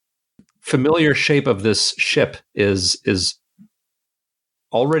this familiar shape of this ship is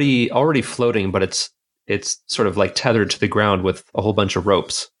already floating, but it's sort of like tethered to the ground with a whole bunch of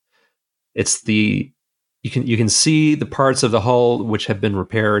ropes. You can see the parts of the hull which have been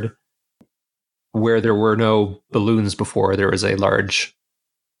repaired. Where there were no balloons before, there is a large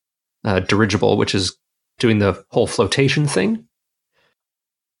dirigible which is doing the whole flotation thing.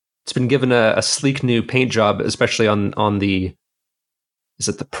 It's been given a sleek new paint job, especially on the, is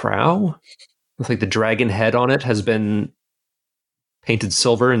it the prow? It's like the dragon head on it has been painted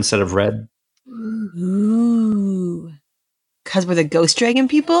silver instead of red. Ooh. Because we're the ghost dragon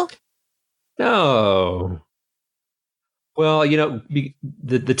people? No. Well,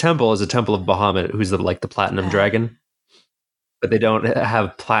 the temple is a temple of Bahamut, who's the platinum dragon. But they don't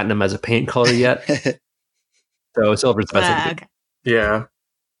have platinum as a paint color yet. So silver's the best. Okay. Yeah.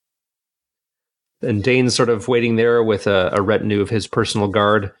 And Dane's sort of waiting there with a retinue of his personal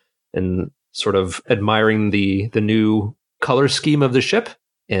guard and sort of admiring the new color scheme of the ship.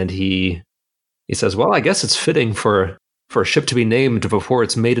 And he says, well, I guess it's fitting for a ship to be named before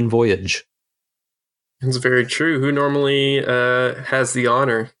its maiden voyage. It's very true. Who normally has the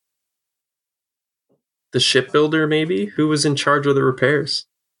honor? The shipbuilder, maybe? Who was in charge of the repairs?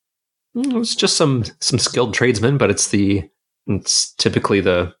 It was just some skilled tradesmen, but it's typically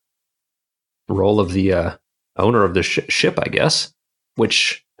the role of the owner of the ship, I guess,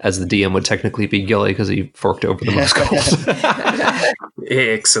 which, as the DM, would technically be Gilly because he forked over the most gold.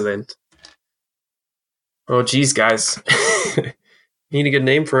 Excellent. Oh, geez, guys. Need a good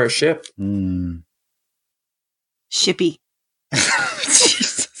name for our ship. Shippy.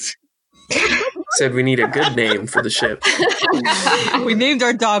 Jesus. Said we need a good name for the ship. We named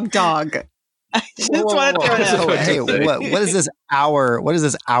our dog Dog. I just want to throw it out. Hey, what is this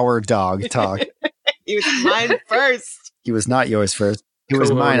our dog talk? He was mine first. He was not yours first. He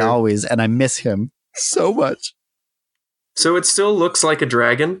was mine always, and I miss him so much. So it still looks like a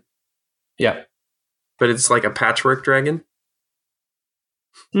dragon, Yeah. but it's like a patchwork dragon.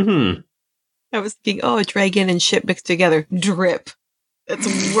 Mm-hmm. I was thinking, a dragon and ship mixed together. Drip.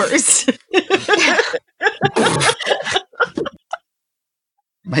 That's worse.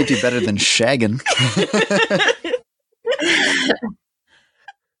 Might be better than shagging.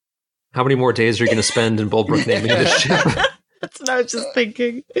 How many more days are you going to spend in Boldbrook naming this ship? That's what I was just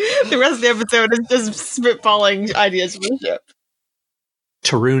thinking. The rest of the episode is just spitballing ideas for the ship.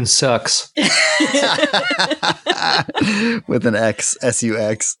 Tarun sucks. With an X,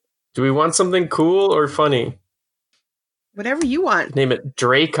 S-U-X. Do we want something cool or funny? Whatever you want. Name it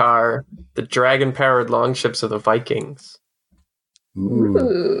Drakkar, the dragon-powered longships of the Vikings. Ooh.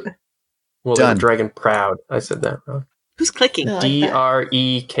 Ooh. Well, Done. they're dragon-proud. I said that wrong. Who's clicking? I like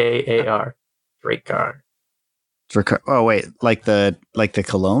that. Drekar. Drakkar. Oh wait, like the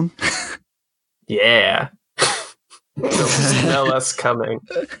cologne? Yeah. They'll smell us coming.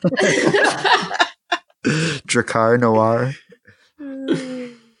 Drakkar Noir?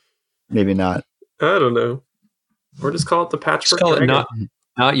 Maybe not. I don't know. Or just call it the Just patchwork call it dragon.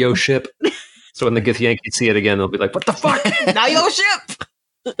 not yo ship. So when the Githyanki see it again, they'll be like, what the fuck? Now your ship!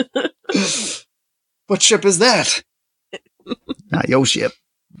 What ship is that? Not your ship.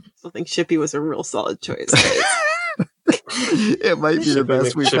 I think Shippy was a real solid choice. It might be the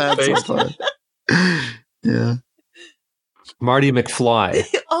best we've had so far. Yeah. Marty McFly.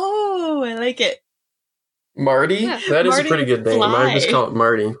 Oh, I like it. Marty? Yeah, That is Marty a pretty good name. I just McFly. call it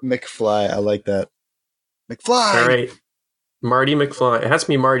Marty. McFly, I like that. McFly! All right. Marty McFly. It has to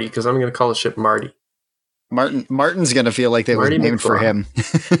be Marty because I'm going to call the ship Marty. Martin's going to feel like they were Marty named for McFly.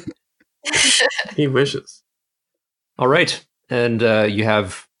 him. He wishes. All right. and you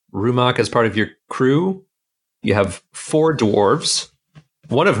have Rumak as part of your crew. You have 4 dwarves,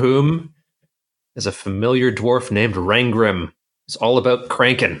 one of whom is a familiar dwarf named Rangrim. It's all about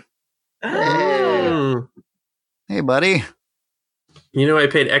cranking. Oh. Hey, buddy. You know I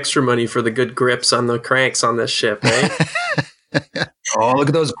paid extra money for the good grips on the cranks on this ship, right? Oh, look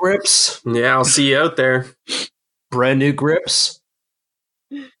at those grips. Yeah, I'll see you out there. Brand new grips.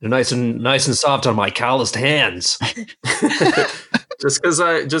 They're nice and soft on my calloused hands. Just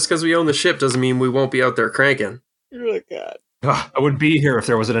because we own the ship doesn't mean we won't be out there cranking. Oh, God. I wouldn't be here if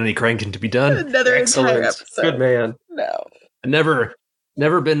there wasn't any cranking to be done. Another entire episode. Good man. No. I've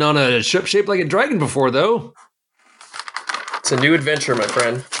never been on a ship shaped like a dragon before, though. It's a new adventure, my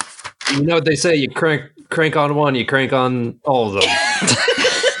friend. You know what they say, you crank on one, you crank on all of them.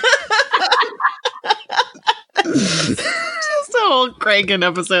 Just a whole cranking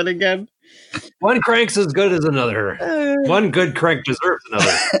episode again. One crank's as good as another. One good crank deserves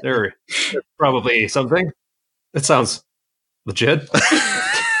another. There's probably something. That sounds legit.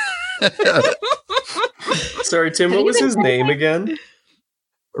 Sorry, Tim, what was his name again?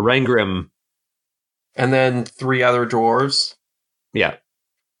 Rangrim. And then 3 other dwarves. Yeah.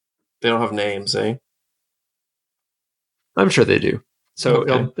 They don't have names, eh? I'm sure they do. So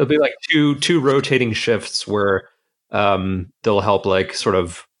Okay. it'll be like two rotating shifts where they'll help like sort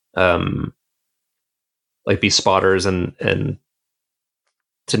of like be spotters and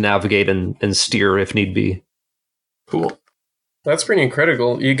to navigate and steer if need be. Cool. That's pretty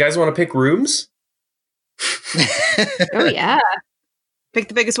incredible. You guys want to pick rooms? Oh, yeah. Pick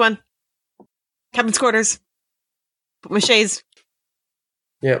the biggest one. Captain's quarters. Put my shades.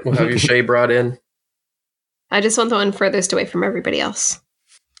 Yeah, we'll have your Shay brought in. I just want the one furthest away from everybody else.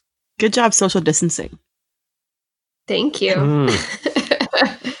 Good job social distancing. Thank you.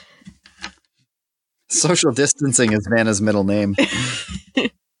 Mm. Social distancing is Vanna's middle name.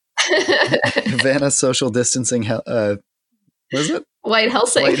 Vanna social distancing. What is it? White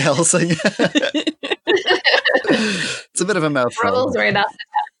Helsing. White Helsing. It's a bit of a mouthful. Rolls right off.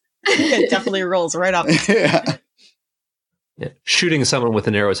 It definitely rolls right up. Yeah. Yeah. Shooting someone with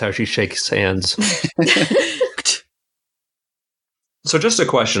an arrow is how she shakes hands. So just a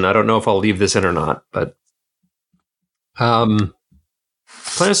question. I don't know if I'll leave this in or not, but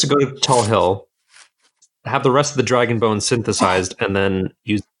plans to go to Tall Hill, have the rest of the dragon bone synthesized, and then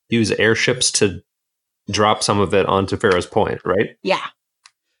use airships to drop some of it onto Pharaoh's Point, right? Yeah.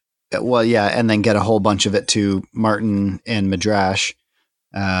 Well, yeah, and then get a whole bunch of it to Martin and Midrash.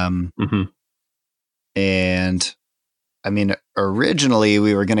 Mm-hmm. And I mean, originally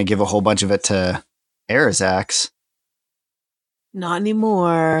we were going to give a whole bunch of it to Arazax. Not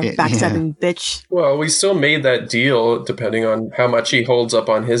anymore. Yeah. Backstabbing bitch. Well, we still made that deal depending on how much he holds up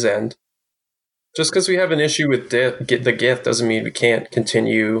on his end. Just because we have an issue with the gift doesn't mean we can't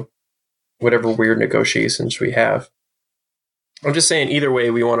continue whatever weird negotiations we have. I'm just saying, either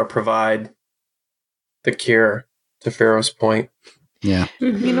way, we want to provide the cure to Pharaoh's Point. Yeah.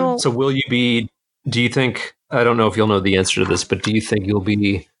 You know, So will you be, do you think, I don't know if you'll know the answer to this, but do you think you'll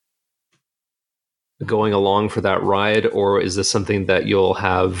be going along for that ride, or is this something that you'll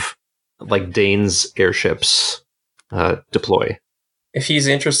have like Dane's airships deploy? If he's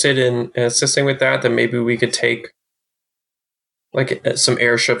interested in assisting with that, then maybe we could take, like, some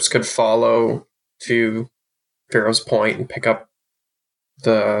airships could follow to Pharaoh's Point and pick up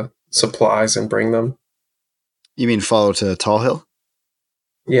the supplies and bring them. You mean follow to Tall Hill?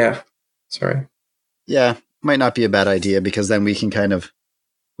 Yeah. Sorry. Yeah, might not be a bad idea, because then we can kind of,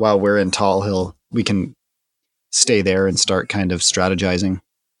 while we're in Tall Hill, we can stay there and start kind of strategizing.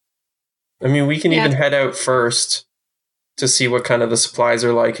 I mean, we can Yeah. even head out first to see what kind of the supplies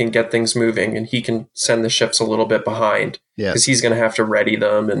are like and get things moving, and he can send the ships a little bit behind Yeah. because he's going to have to ready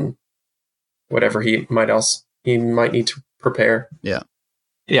them and whatever he might need to prepare.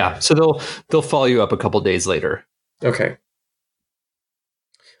 Yeah, so they'll follow you up a couple days later. Okay.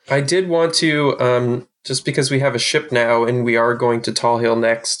 I did want to, just because we have a ship now and we are going to Tall Hill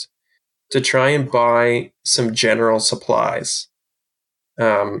next, to try and buy some general supplies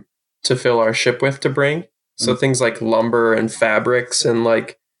to fill our ship with to bring. So things like lumber and fabrics and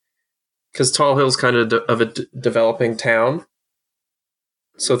like, because Tall Hill's kind of a developing town.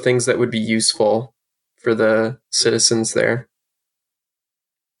 So things that would be useful for the citizens there.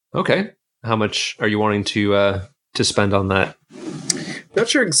 Okay. How much are you wanting to spend on that? Not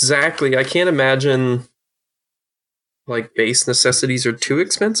sure exactly. I can't imagine like base necessities are too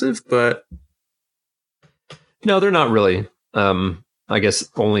expensive, but No, they're not really. I guess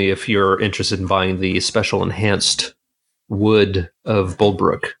only if you're interested in buying the special enhanced wood of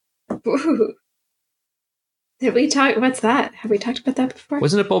Boldbrook. Ooh. Did we talk? What's that? Have we talked about that before?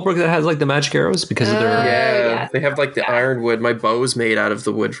 Wasn't it Bulbrook that has like the magic arrows because of their? Yeah, they have like the ironwood. My bow's made out of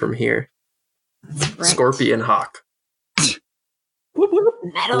the wood from here. Right. Scorpion hawk.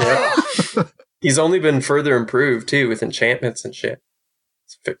 Metal. Yeah. He's only been further improved too with enchantments and shit.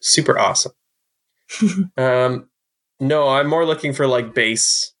 It's super awesome. No, I'm more looking for like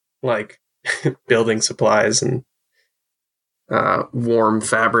base, like building supplies and warm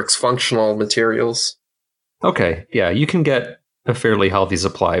fabrics, functional materials. Okay, yeah, you can get a fairly healthy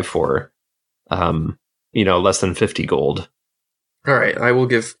supply for, less than 50 gold. All right, I will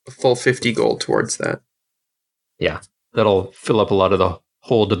give a full 50 gold towards that. Yeah, that'll fill up a lot of the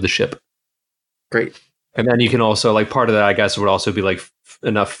hold of the ship. Great. And then you can also, like, part of that, I guess, would also be, like,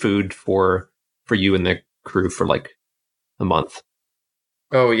 enough food for you and the crew for, like, a month.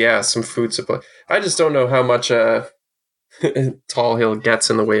 Oh, yeah, some food supply. I just don't know how much Tall Hill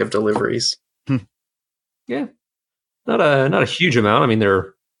gets in the way of deliveries. Yeah. Not a huge amount. I mean,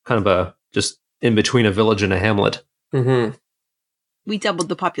 they're kind of just in between a village and a hamlet. Mm-hmm. We doubled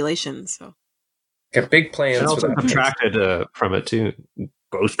the population, so. Got big plans And for also that. subtracted from it, too.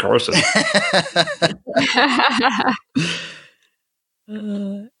 Ghost Carson. Was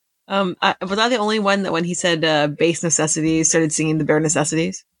I the only one that when he said base necessities started singing the bare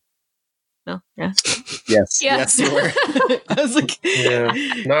necessities? No? Yeah. Yes. Yes. You were. I was like, Yeah,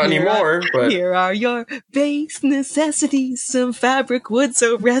 not anymore, but here are your base necessities, some fabric, wood,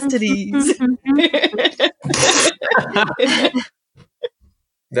 so restities.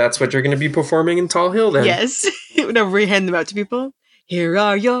 that's what you're going to be performing in Tall Hill then. Yes. Whenever we hand them out to people, here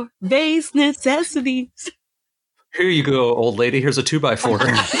are your base necessities. Here you go, old lady. Here's a 2x4.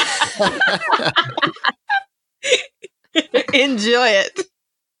 Enjoy it.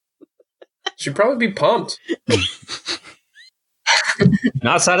 She'd probably be pumped.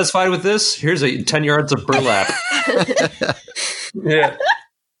 Not satisfied with this? Here's 10 yards of burlap. Yeah.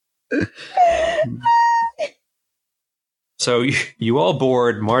 So you all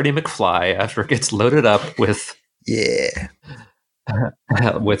board Marty McFly after it gets loaded up with Yeah.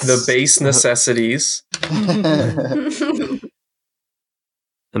 The base necessities. and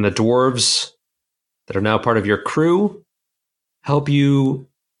the dwarves that are now part of your crew help you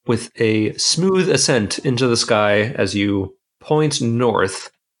with a smooth ascent into the sky as you point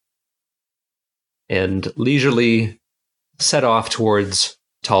north and leisurely set off towards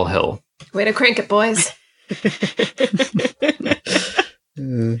Tall Hill. Way to crank it, boys.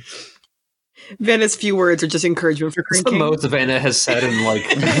 Vanna's few words are just encouragement for It's the cranking. most Vanna has said in like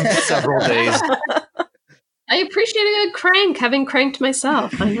several days. I appreciate a good crank, having cranked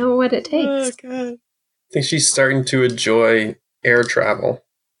myself. I know what it Oh, takes. God. I think she's starting to enjoy air travel.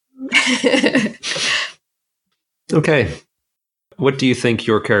 Okay. What do you think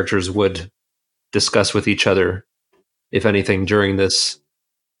your characters would discuss with each other, if anything, during this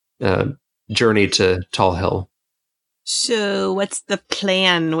journey to Tall Hill? So, what's the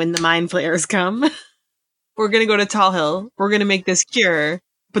plan when the mind flayers come? We're going to go to Tall Hill. We're going to make this cure.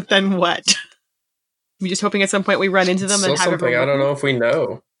 But then what? We just hoping at some point we run into them Still and have something everyone- I don't know if we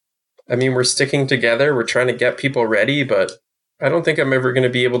know. I mean, we're sticking together. We're trying to get people ready, but I don't think I'm ever going to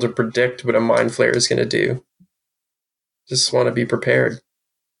be able to predict what a mind flayer is going to do. Just want to be prepared.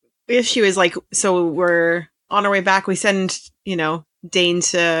 The issue is like, so we're on our way back. We send, Dane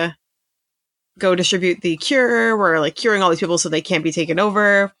to go distribute the cure. We're like curing all these people so they can't be taken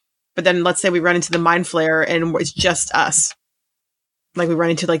over. But then let's say we run into the mind flayer and it's just us. Like we run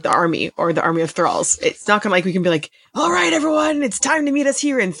into like the army or the army of thralls. It's not gonna like we can be like, all right, everyone, it's time to meet us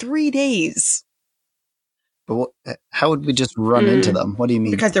here in 3 days. But how would we just run into them? What do you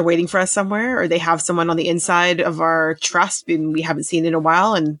mean? Because they're waiting for us somewhere, or they have someone on the inside of our trust and we haven't seen in a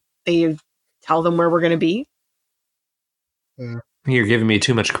while, and they tell them where we're going to be. You're giving me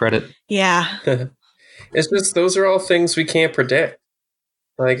too much credit. Yeah. It's just those are all things we can't predict.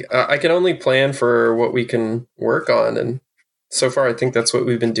 Like I can only plan for what we can work on, and so far I think that's what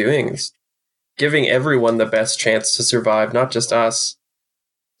we've been doing, is giving everyone the best chance to survive, not just us.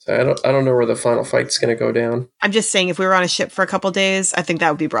 So I don't know where the final fight's going to go down. I'm just saying, if we were on a ship for a couple days, I think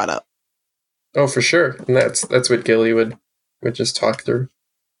that would be brought up. Oh, for sure. And that's what Gilly would just talk through.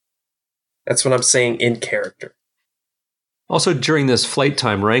 That's what I'm saying in character. Also, during this flight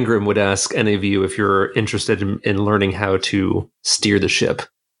time, Rangram would ask any of you if you're interested in learning how to steer the ship.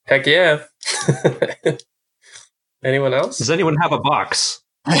 Heck yeah. Anyone else? Does anyone have a box?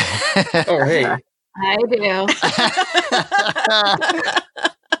 Oh, hey. I do.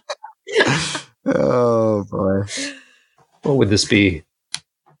 Oh boy. What would this be?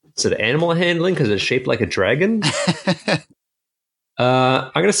 Is it animal handling because it's shaped like a dragon?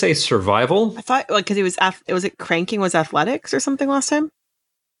 I'm gonna say survival. I thought because was it cranking was athletics or something last time.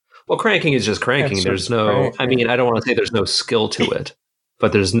 Well, cranking is just cranking. That's There's just no. cranking. I mean, I don't want to say there's no skill to it,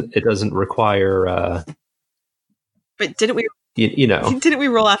 but it doesn't require. But didn't we? You know. Didn't we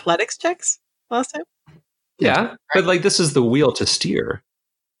roll athletics checks last time? Yeah, but like this is the wheel to steer,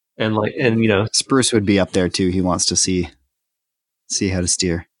 and you know, Spruce would be up there too. He wants to see how to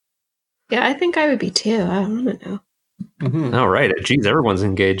steer. Yeah, I think I would be too. I don't know. Mhm. all right. Geez, everyone's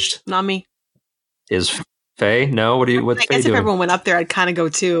engaged. Not me. Is Faye? No. What's I Faye guess if doing? everyone went up there, I'd kind of go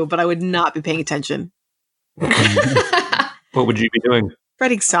too, but I would not be paying attention. What would you be doing?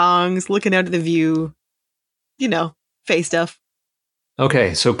 Writing songs, looking out at the view, Faye stuff.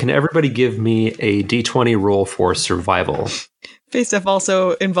 Okay, so can everybody give me a D20 roll for survival? Faye stuff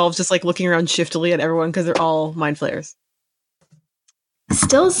also involves just like looking around shiftily at everyone because they're all mind flayers.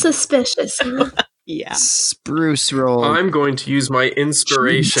 Still suspicious. Huh? Yeah. Spruce roll. I'm going to use my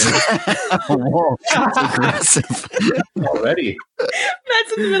inspiration. Whoa, that's aggressive. Already.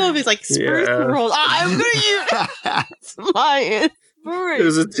 That's in the middle of his like spruce Yeah. rolls. I'm gonna use my It inspiration.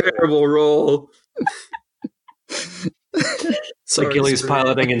 was a terrible roll. So Gilly's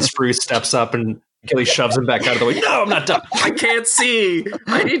piloting and Spruce steps up and Gilly shoves him back out of the way. No, I'm not done. I can't see.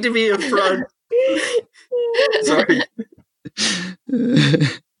 I need to be in front. Sorry.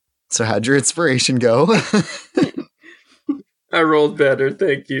 So how'd your inspiration go? I rolled better.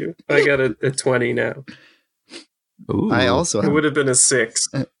 Thank you. I got a 20 now. Ooh. I also It have, would have been a 6.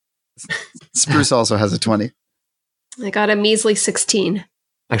 Spruce also has a 20. I got a measly 16.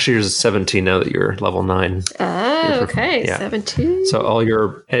 Actually, yours is 17 now that you're level 9. Oh, You're okay. yeah. 17.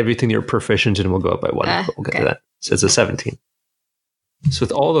 So everything you're proficient in will go up by 1. Ah, But we'll get okay. to that. So it's a 17. So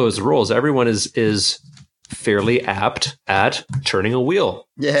with all those rolls, everyone is fairly apt at turning a wheel.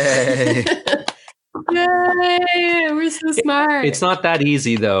 Yay! Yay! We're so smart. It's not that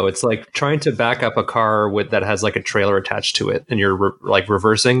easy though. It's like trying to back up a car that has like a trailer attached to it, and you're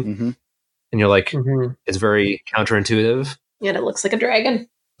reversing, hmm and you're like, Mm-hmm. it's very counterintuitive. And it looks like a dragon.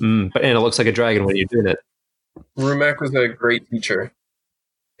 And it looks like a dragon when you're doing it. Rumak was a great teacher.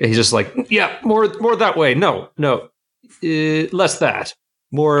 And he's just like, yeah, more that way. No, less that.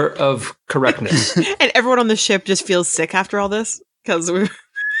 More of correctness. And everyone on the ship just feels sick after all this because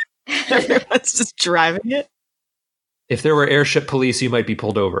everyone's just driving it. If there were airship police, you might be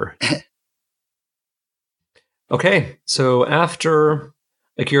pulled over. Okay, so after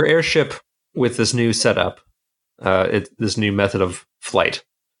like your airship with this new setup, this new method of flight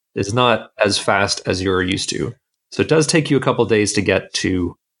is not as fast as you're used to. So it does take you a couple days to get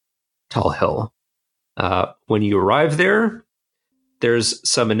to Tall Hill. When you arrive there, there's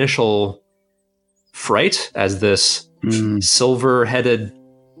some initial fright as this silver-headed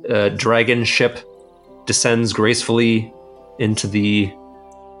dragon ship descends gracefully into the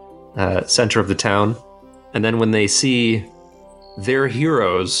center of the town. And then when they see their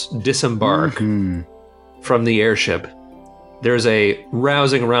heroes disembark from the airship, there's a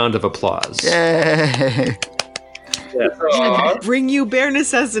rousing round of applause. Yay! Bring you bare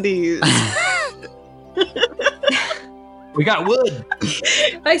necessities. We got wood.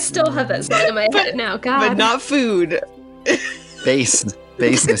 I still have that song in my head now. God. But not food. Base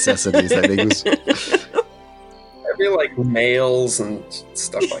necessities, I think was I feel like nails and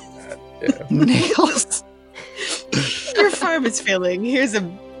stuff like that. Yeah. nails. Your farm is failing. Here's a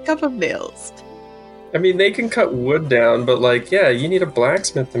cup of nails. I mean, they can cut wood down, but like, yeah, you need a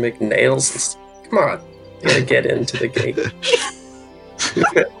blacksmith to make nails. And stuff. Come on, you gotta get into the game.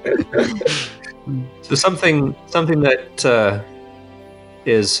 So something that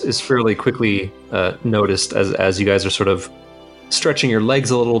is fairly quickly noticed as you guys are sort of stretching your legs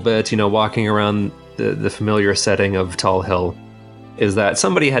a little bit, walking around the familiar setting of Tall Hill, is that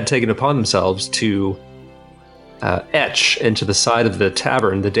somebody had taken upon themselves to etch into the side of the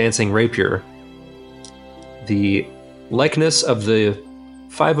tavern, the Dancing Rapier, the likeness of the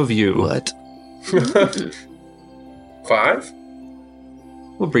 5 of you. What? 5?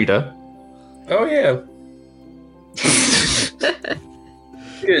 Well, Brita. Oh yeah.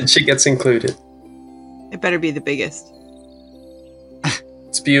 Good, she gets included. It better be the biggest.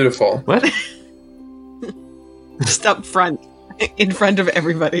 It's beautiful. What? Just up front. In front of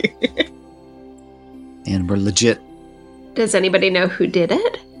everybody. And we're legit. Does anybody know who did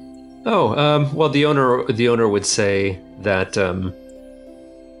it? Oh, well, the owner would say that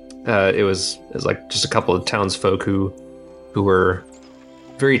it was like just a couple of townsfolk who were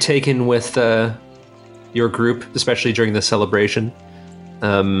very taken with your group, especially during the celebration.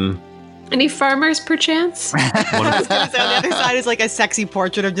 Any farmers, perchance? One I of was gonna say on the other side is like a sexy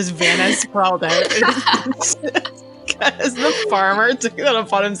portrait of just Vanna sprawled out. As the farmer took it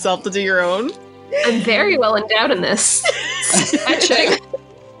upon himself to do your own. I'm very well endowed in this. Sketching.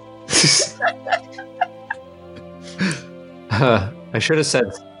 I should have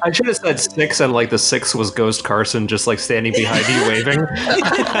said 6, and like the 6 was Ghost Carson, just like standing behind you waving.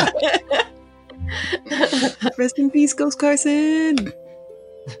 Rest in peace, Ghost Carson. Do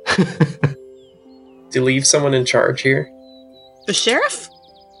you leave someone in charge here? The sheriff?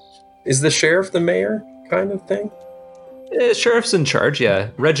 Is the sheriff the mayor kind of thing? Sheriff's in charge, yeah.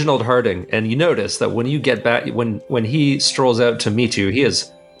 Reginald Harding, and you notice that when you get back, when he strolls out to meet you, he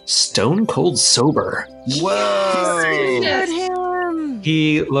is stone cold sober. Whoa! At him.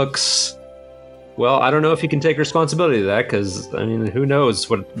 He looks. Well, I don't know if he can take responsibility of that, because I mean, who knows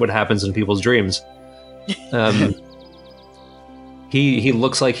what happens in people's dreams. He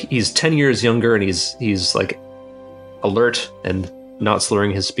looks like he's 10 years younger, and he's like alert and not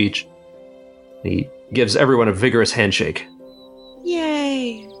slurring his speech. He gives everyone a vigorous handshake.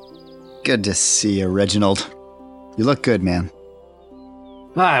 Yay. Good to see you, Reginald. You look good, man.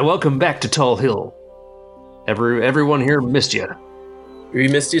 Hi, welcome back to Tall Hill. Everyone here missed you. We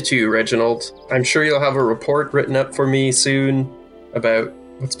missed you too, Reginald. I'm sure you'll have a report written up for me soon about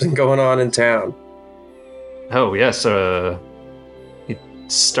what's been going on in town. Oh, yes, he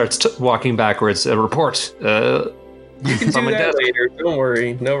starts walking backwards. A report. You can do that later. Don't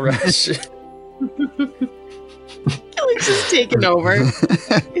worry. No rush. Alex is taking over.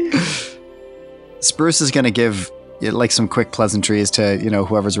 Spruce is going to give like some quick pleasantries to,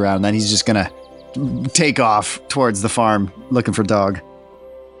 whoever's around. And then he's just going to take off towards the farm looking for Dog.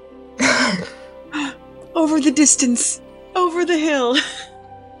 Over the distance. Over the hill.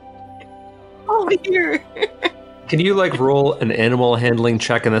 Over here. Can you like roll an animal handling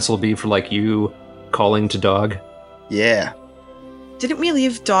check, and this will be for like you calling to Dog? Yeah. Didn't we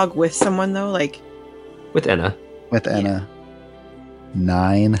leave Dog with someone though? Like with Enna. With Enna.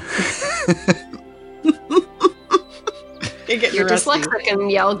 9. You're dyslexic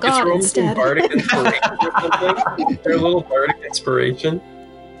and yell God instead. Bardic inspiration or something? Is there a little bardic inspiration?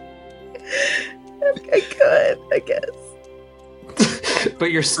 I could, I guess.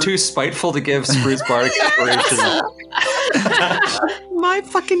 But you're too spiteful to give Spruce bardic inspiration. My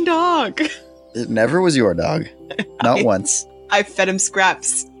fucking dog. It never was your dog. Not once. I fed him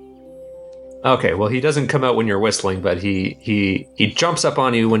scraps. Okay, well, he doesn't come out when you're whistling, but he jumps up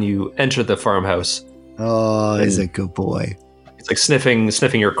on you when you enter the farmhouse. Oh, he's a good boy. He's like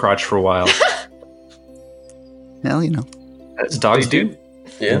sniffing your crotch for a while. Well, as dogs do.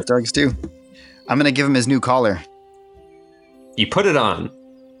 Yeah, as dogs do. I'm gonna give him his new collar. You put it on.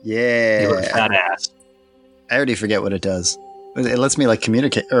 Yeah. You're a fat ass. I already forget what it does. It lets me like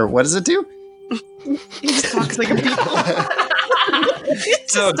communicate, or what does it do? He just talks like a beetle. He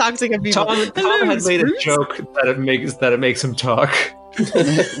just talks like a beetle. Tom had made a joke that it makes him talk.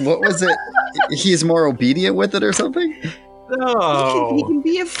 What was it? He's more obedient with it or something? No. He can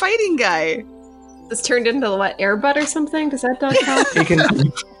be a fighting guy. This turned into what, Airbud or something? Does that dog count? He can.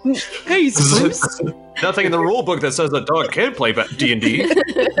 Hey, Spruce. Nothing in the rule book that says a dog can play D&D.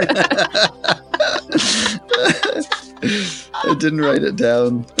 I didn't write it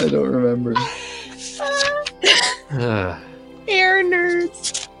down. I don't remember. Air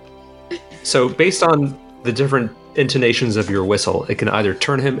nerds. So, based on the different intonations of your whistle, it can either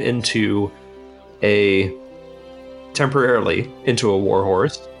turn him temporarily into a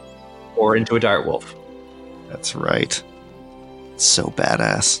warhorse, or into a direwolf. That's right. So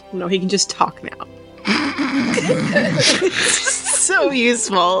badass. No, he can just talk now. So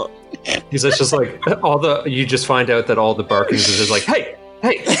useful. Because it's just like you just find out that all the barkings is just like, hey,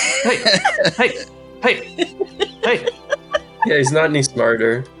 hey, hey, hey, hey, hey. Yeah, he's not any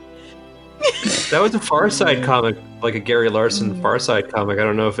smarter. That was a Far Side comic, like a Gary Larson Far Side comic. I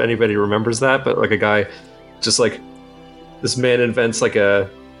don't know if anybody remembers that, but like a guy, just like this man invents like an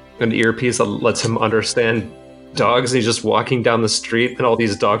earpiece that lets him understand dogs, and he's just walking down the street, and all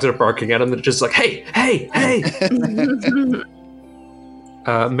these dogs are barking at him. They're just like, hey, hey, hey.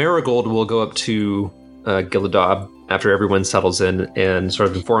 Marigold will go up to Gilladab after everyone settles in and sort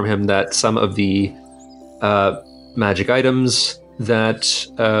of inform him that some of the magic items that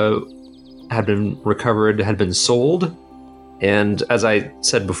had been recovered had been sold. And as I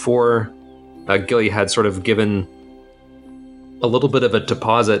said before, Gilly had sort of given a little bit of a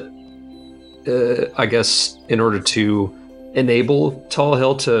deposit, I guess, in order to enable Tall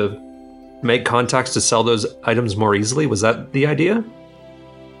Hill to make contacts to sell those items more easily. Was that the idea?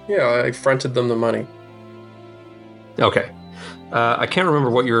 Yeah, I fronted them the money. Okay. I can't remember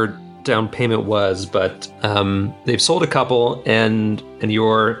what your down payment was, but they've sold a couple, and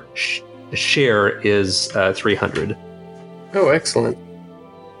your share is 300. Oh, excellent.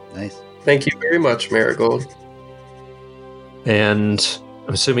 Nice. Thank you very much, Marigold. And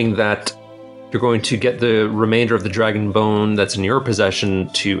I'm assuming that you're going to get the remainder of the dragon bone that's in your possession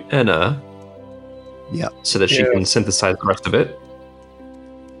to Enna. Yeah. So that she can synthesize the rest of it.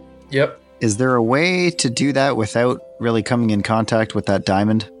 Yep. Is there a way to do that without really coming in contact with that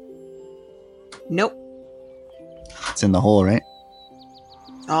diamond? Nope. It's in the hole, right?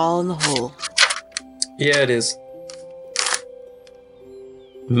 All in the hole. Yeah, it is.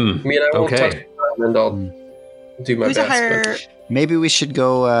 I mean, I won't touch the diamond. I'll do my Who's best. a higher? Maybe we should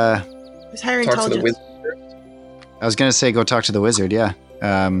go. Who's higher Talk to the intelligence? wizard. I was gonna say go talk to the wizard. Yeah.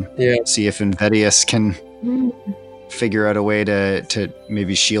 Yeah. See if Invidius can figure out a way to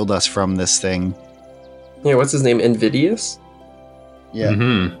maybe shield us from this thing. Yeah, what's his name? Invidious? Yeah.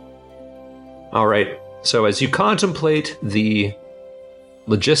 Mm-hmm. All right. So as you contemplate the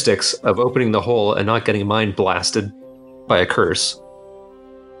logistics of opening the hole and not getting mind blasted by a curse,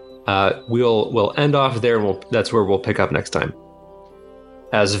 we'll end off there, and that's where we'll pick up next time.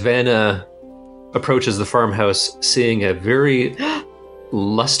 As Vanna approaches the farmhouse, seeing a very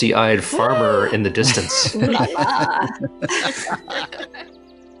lusty-eyed farmer in the distance. Ooh la la.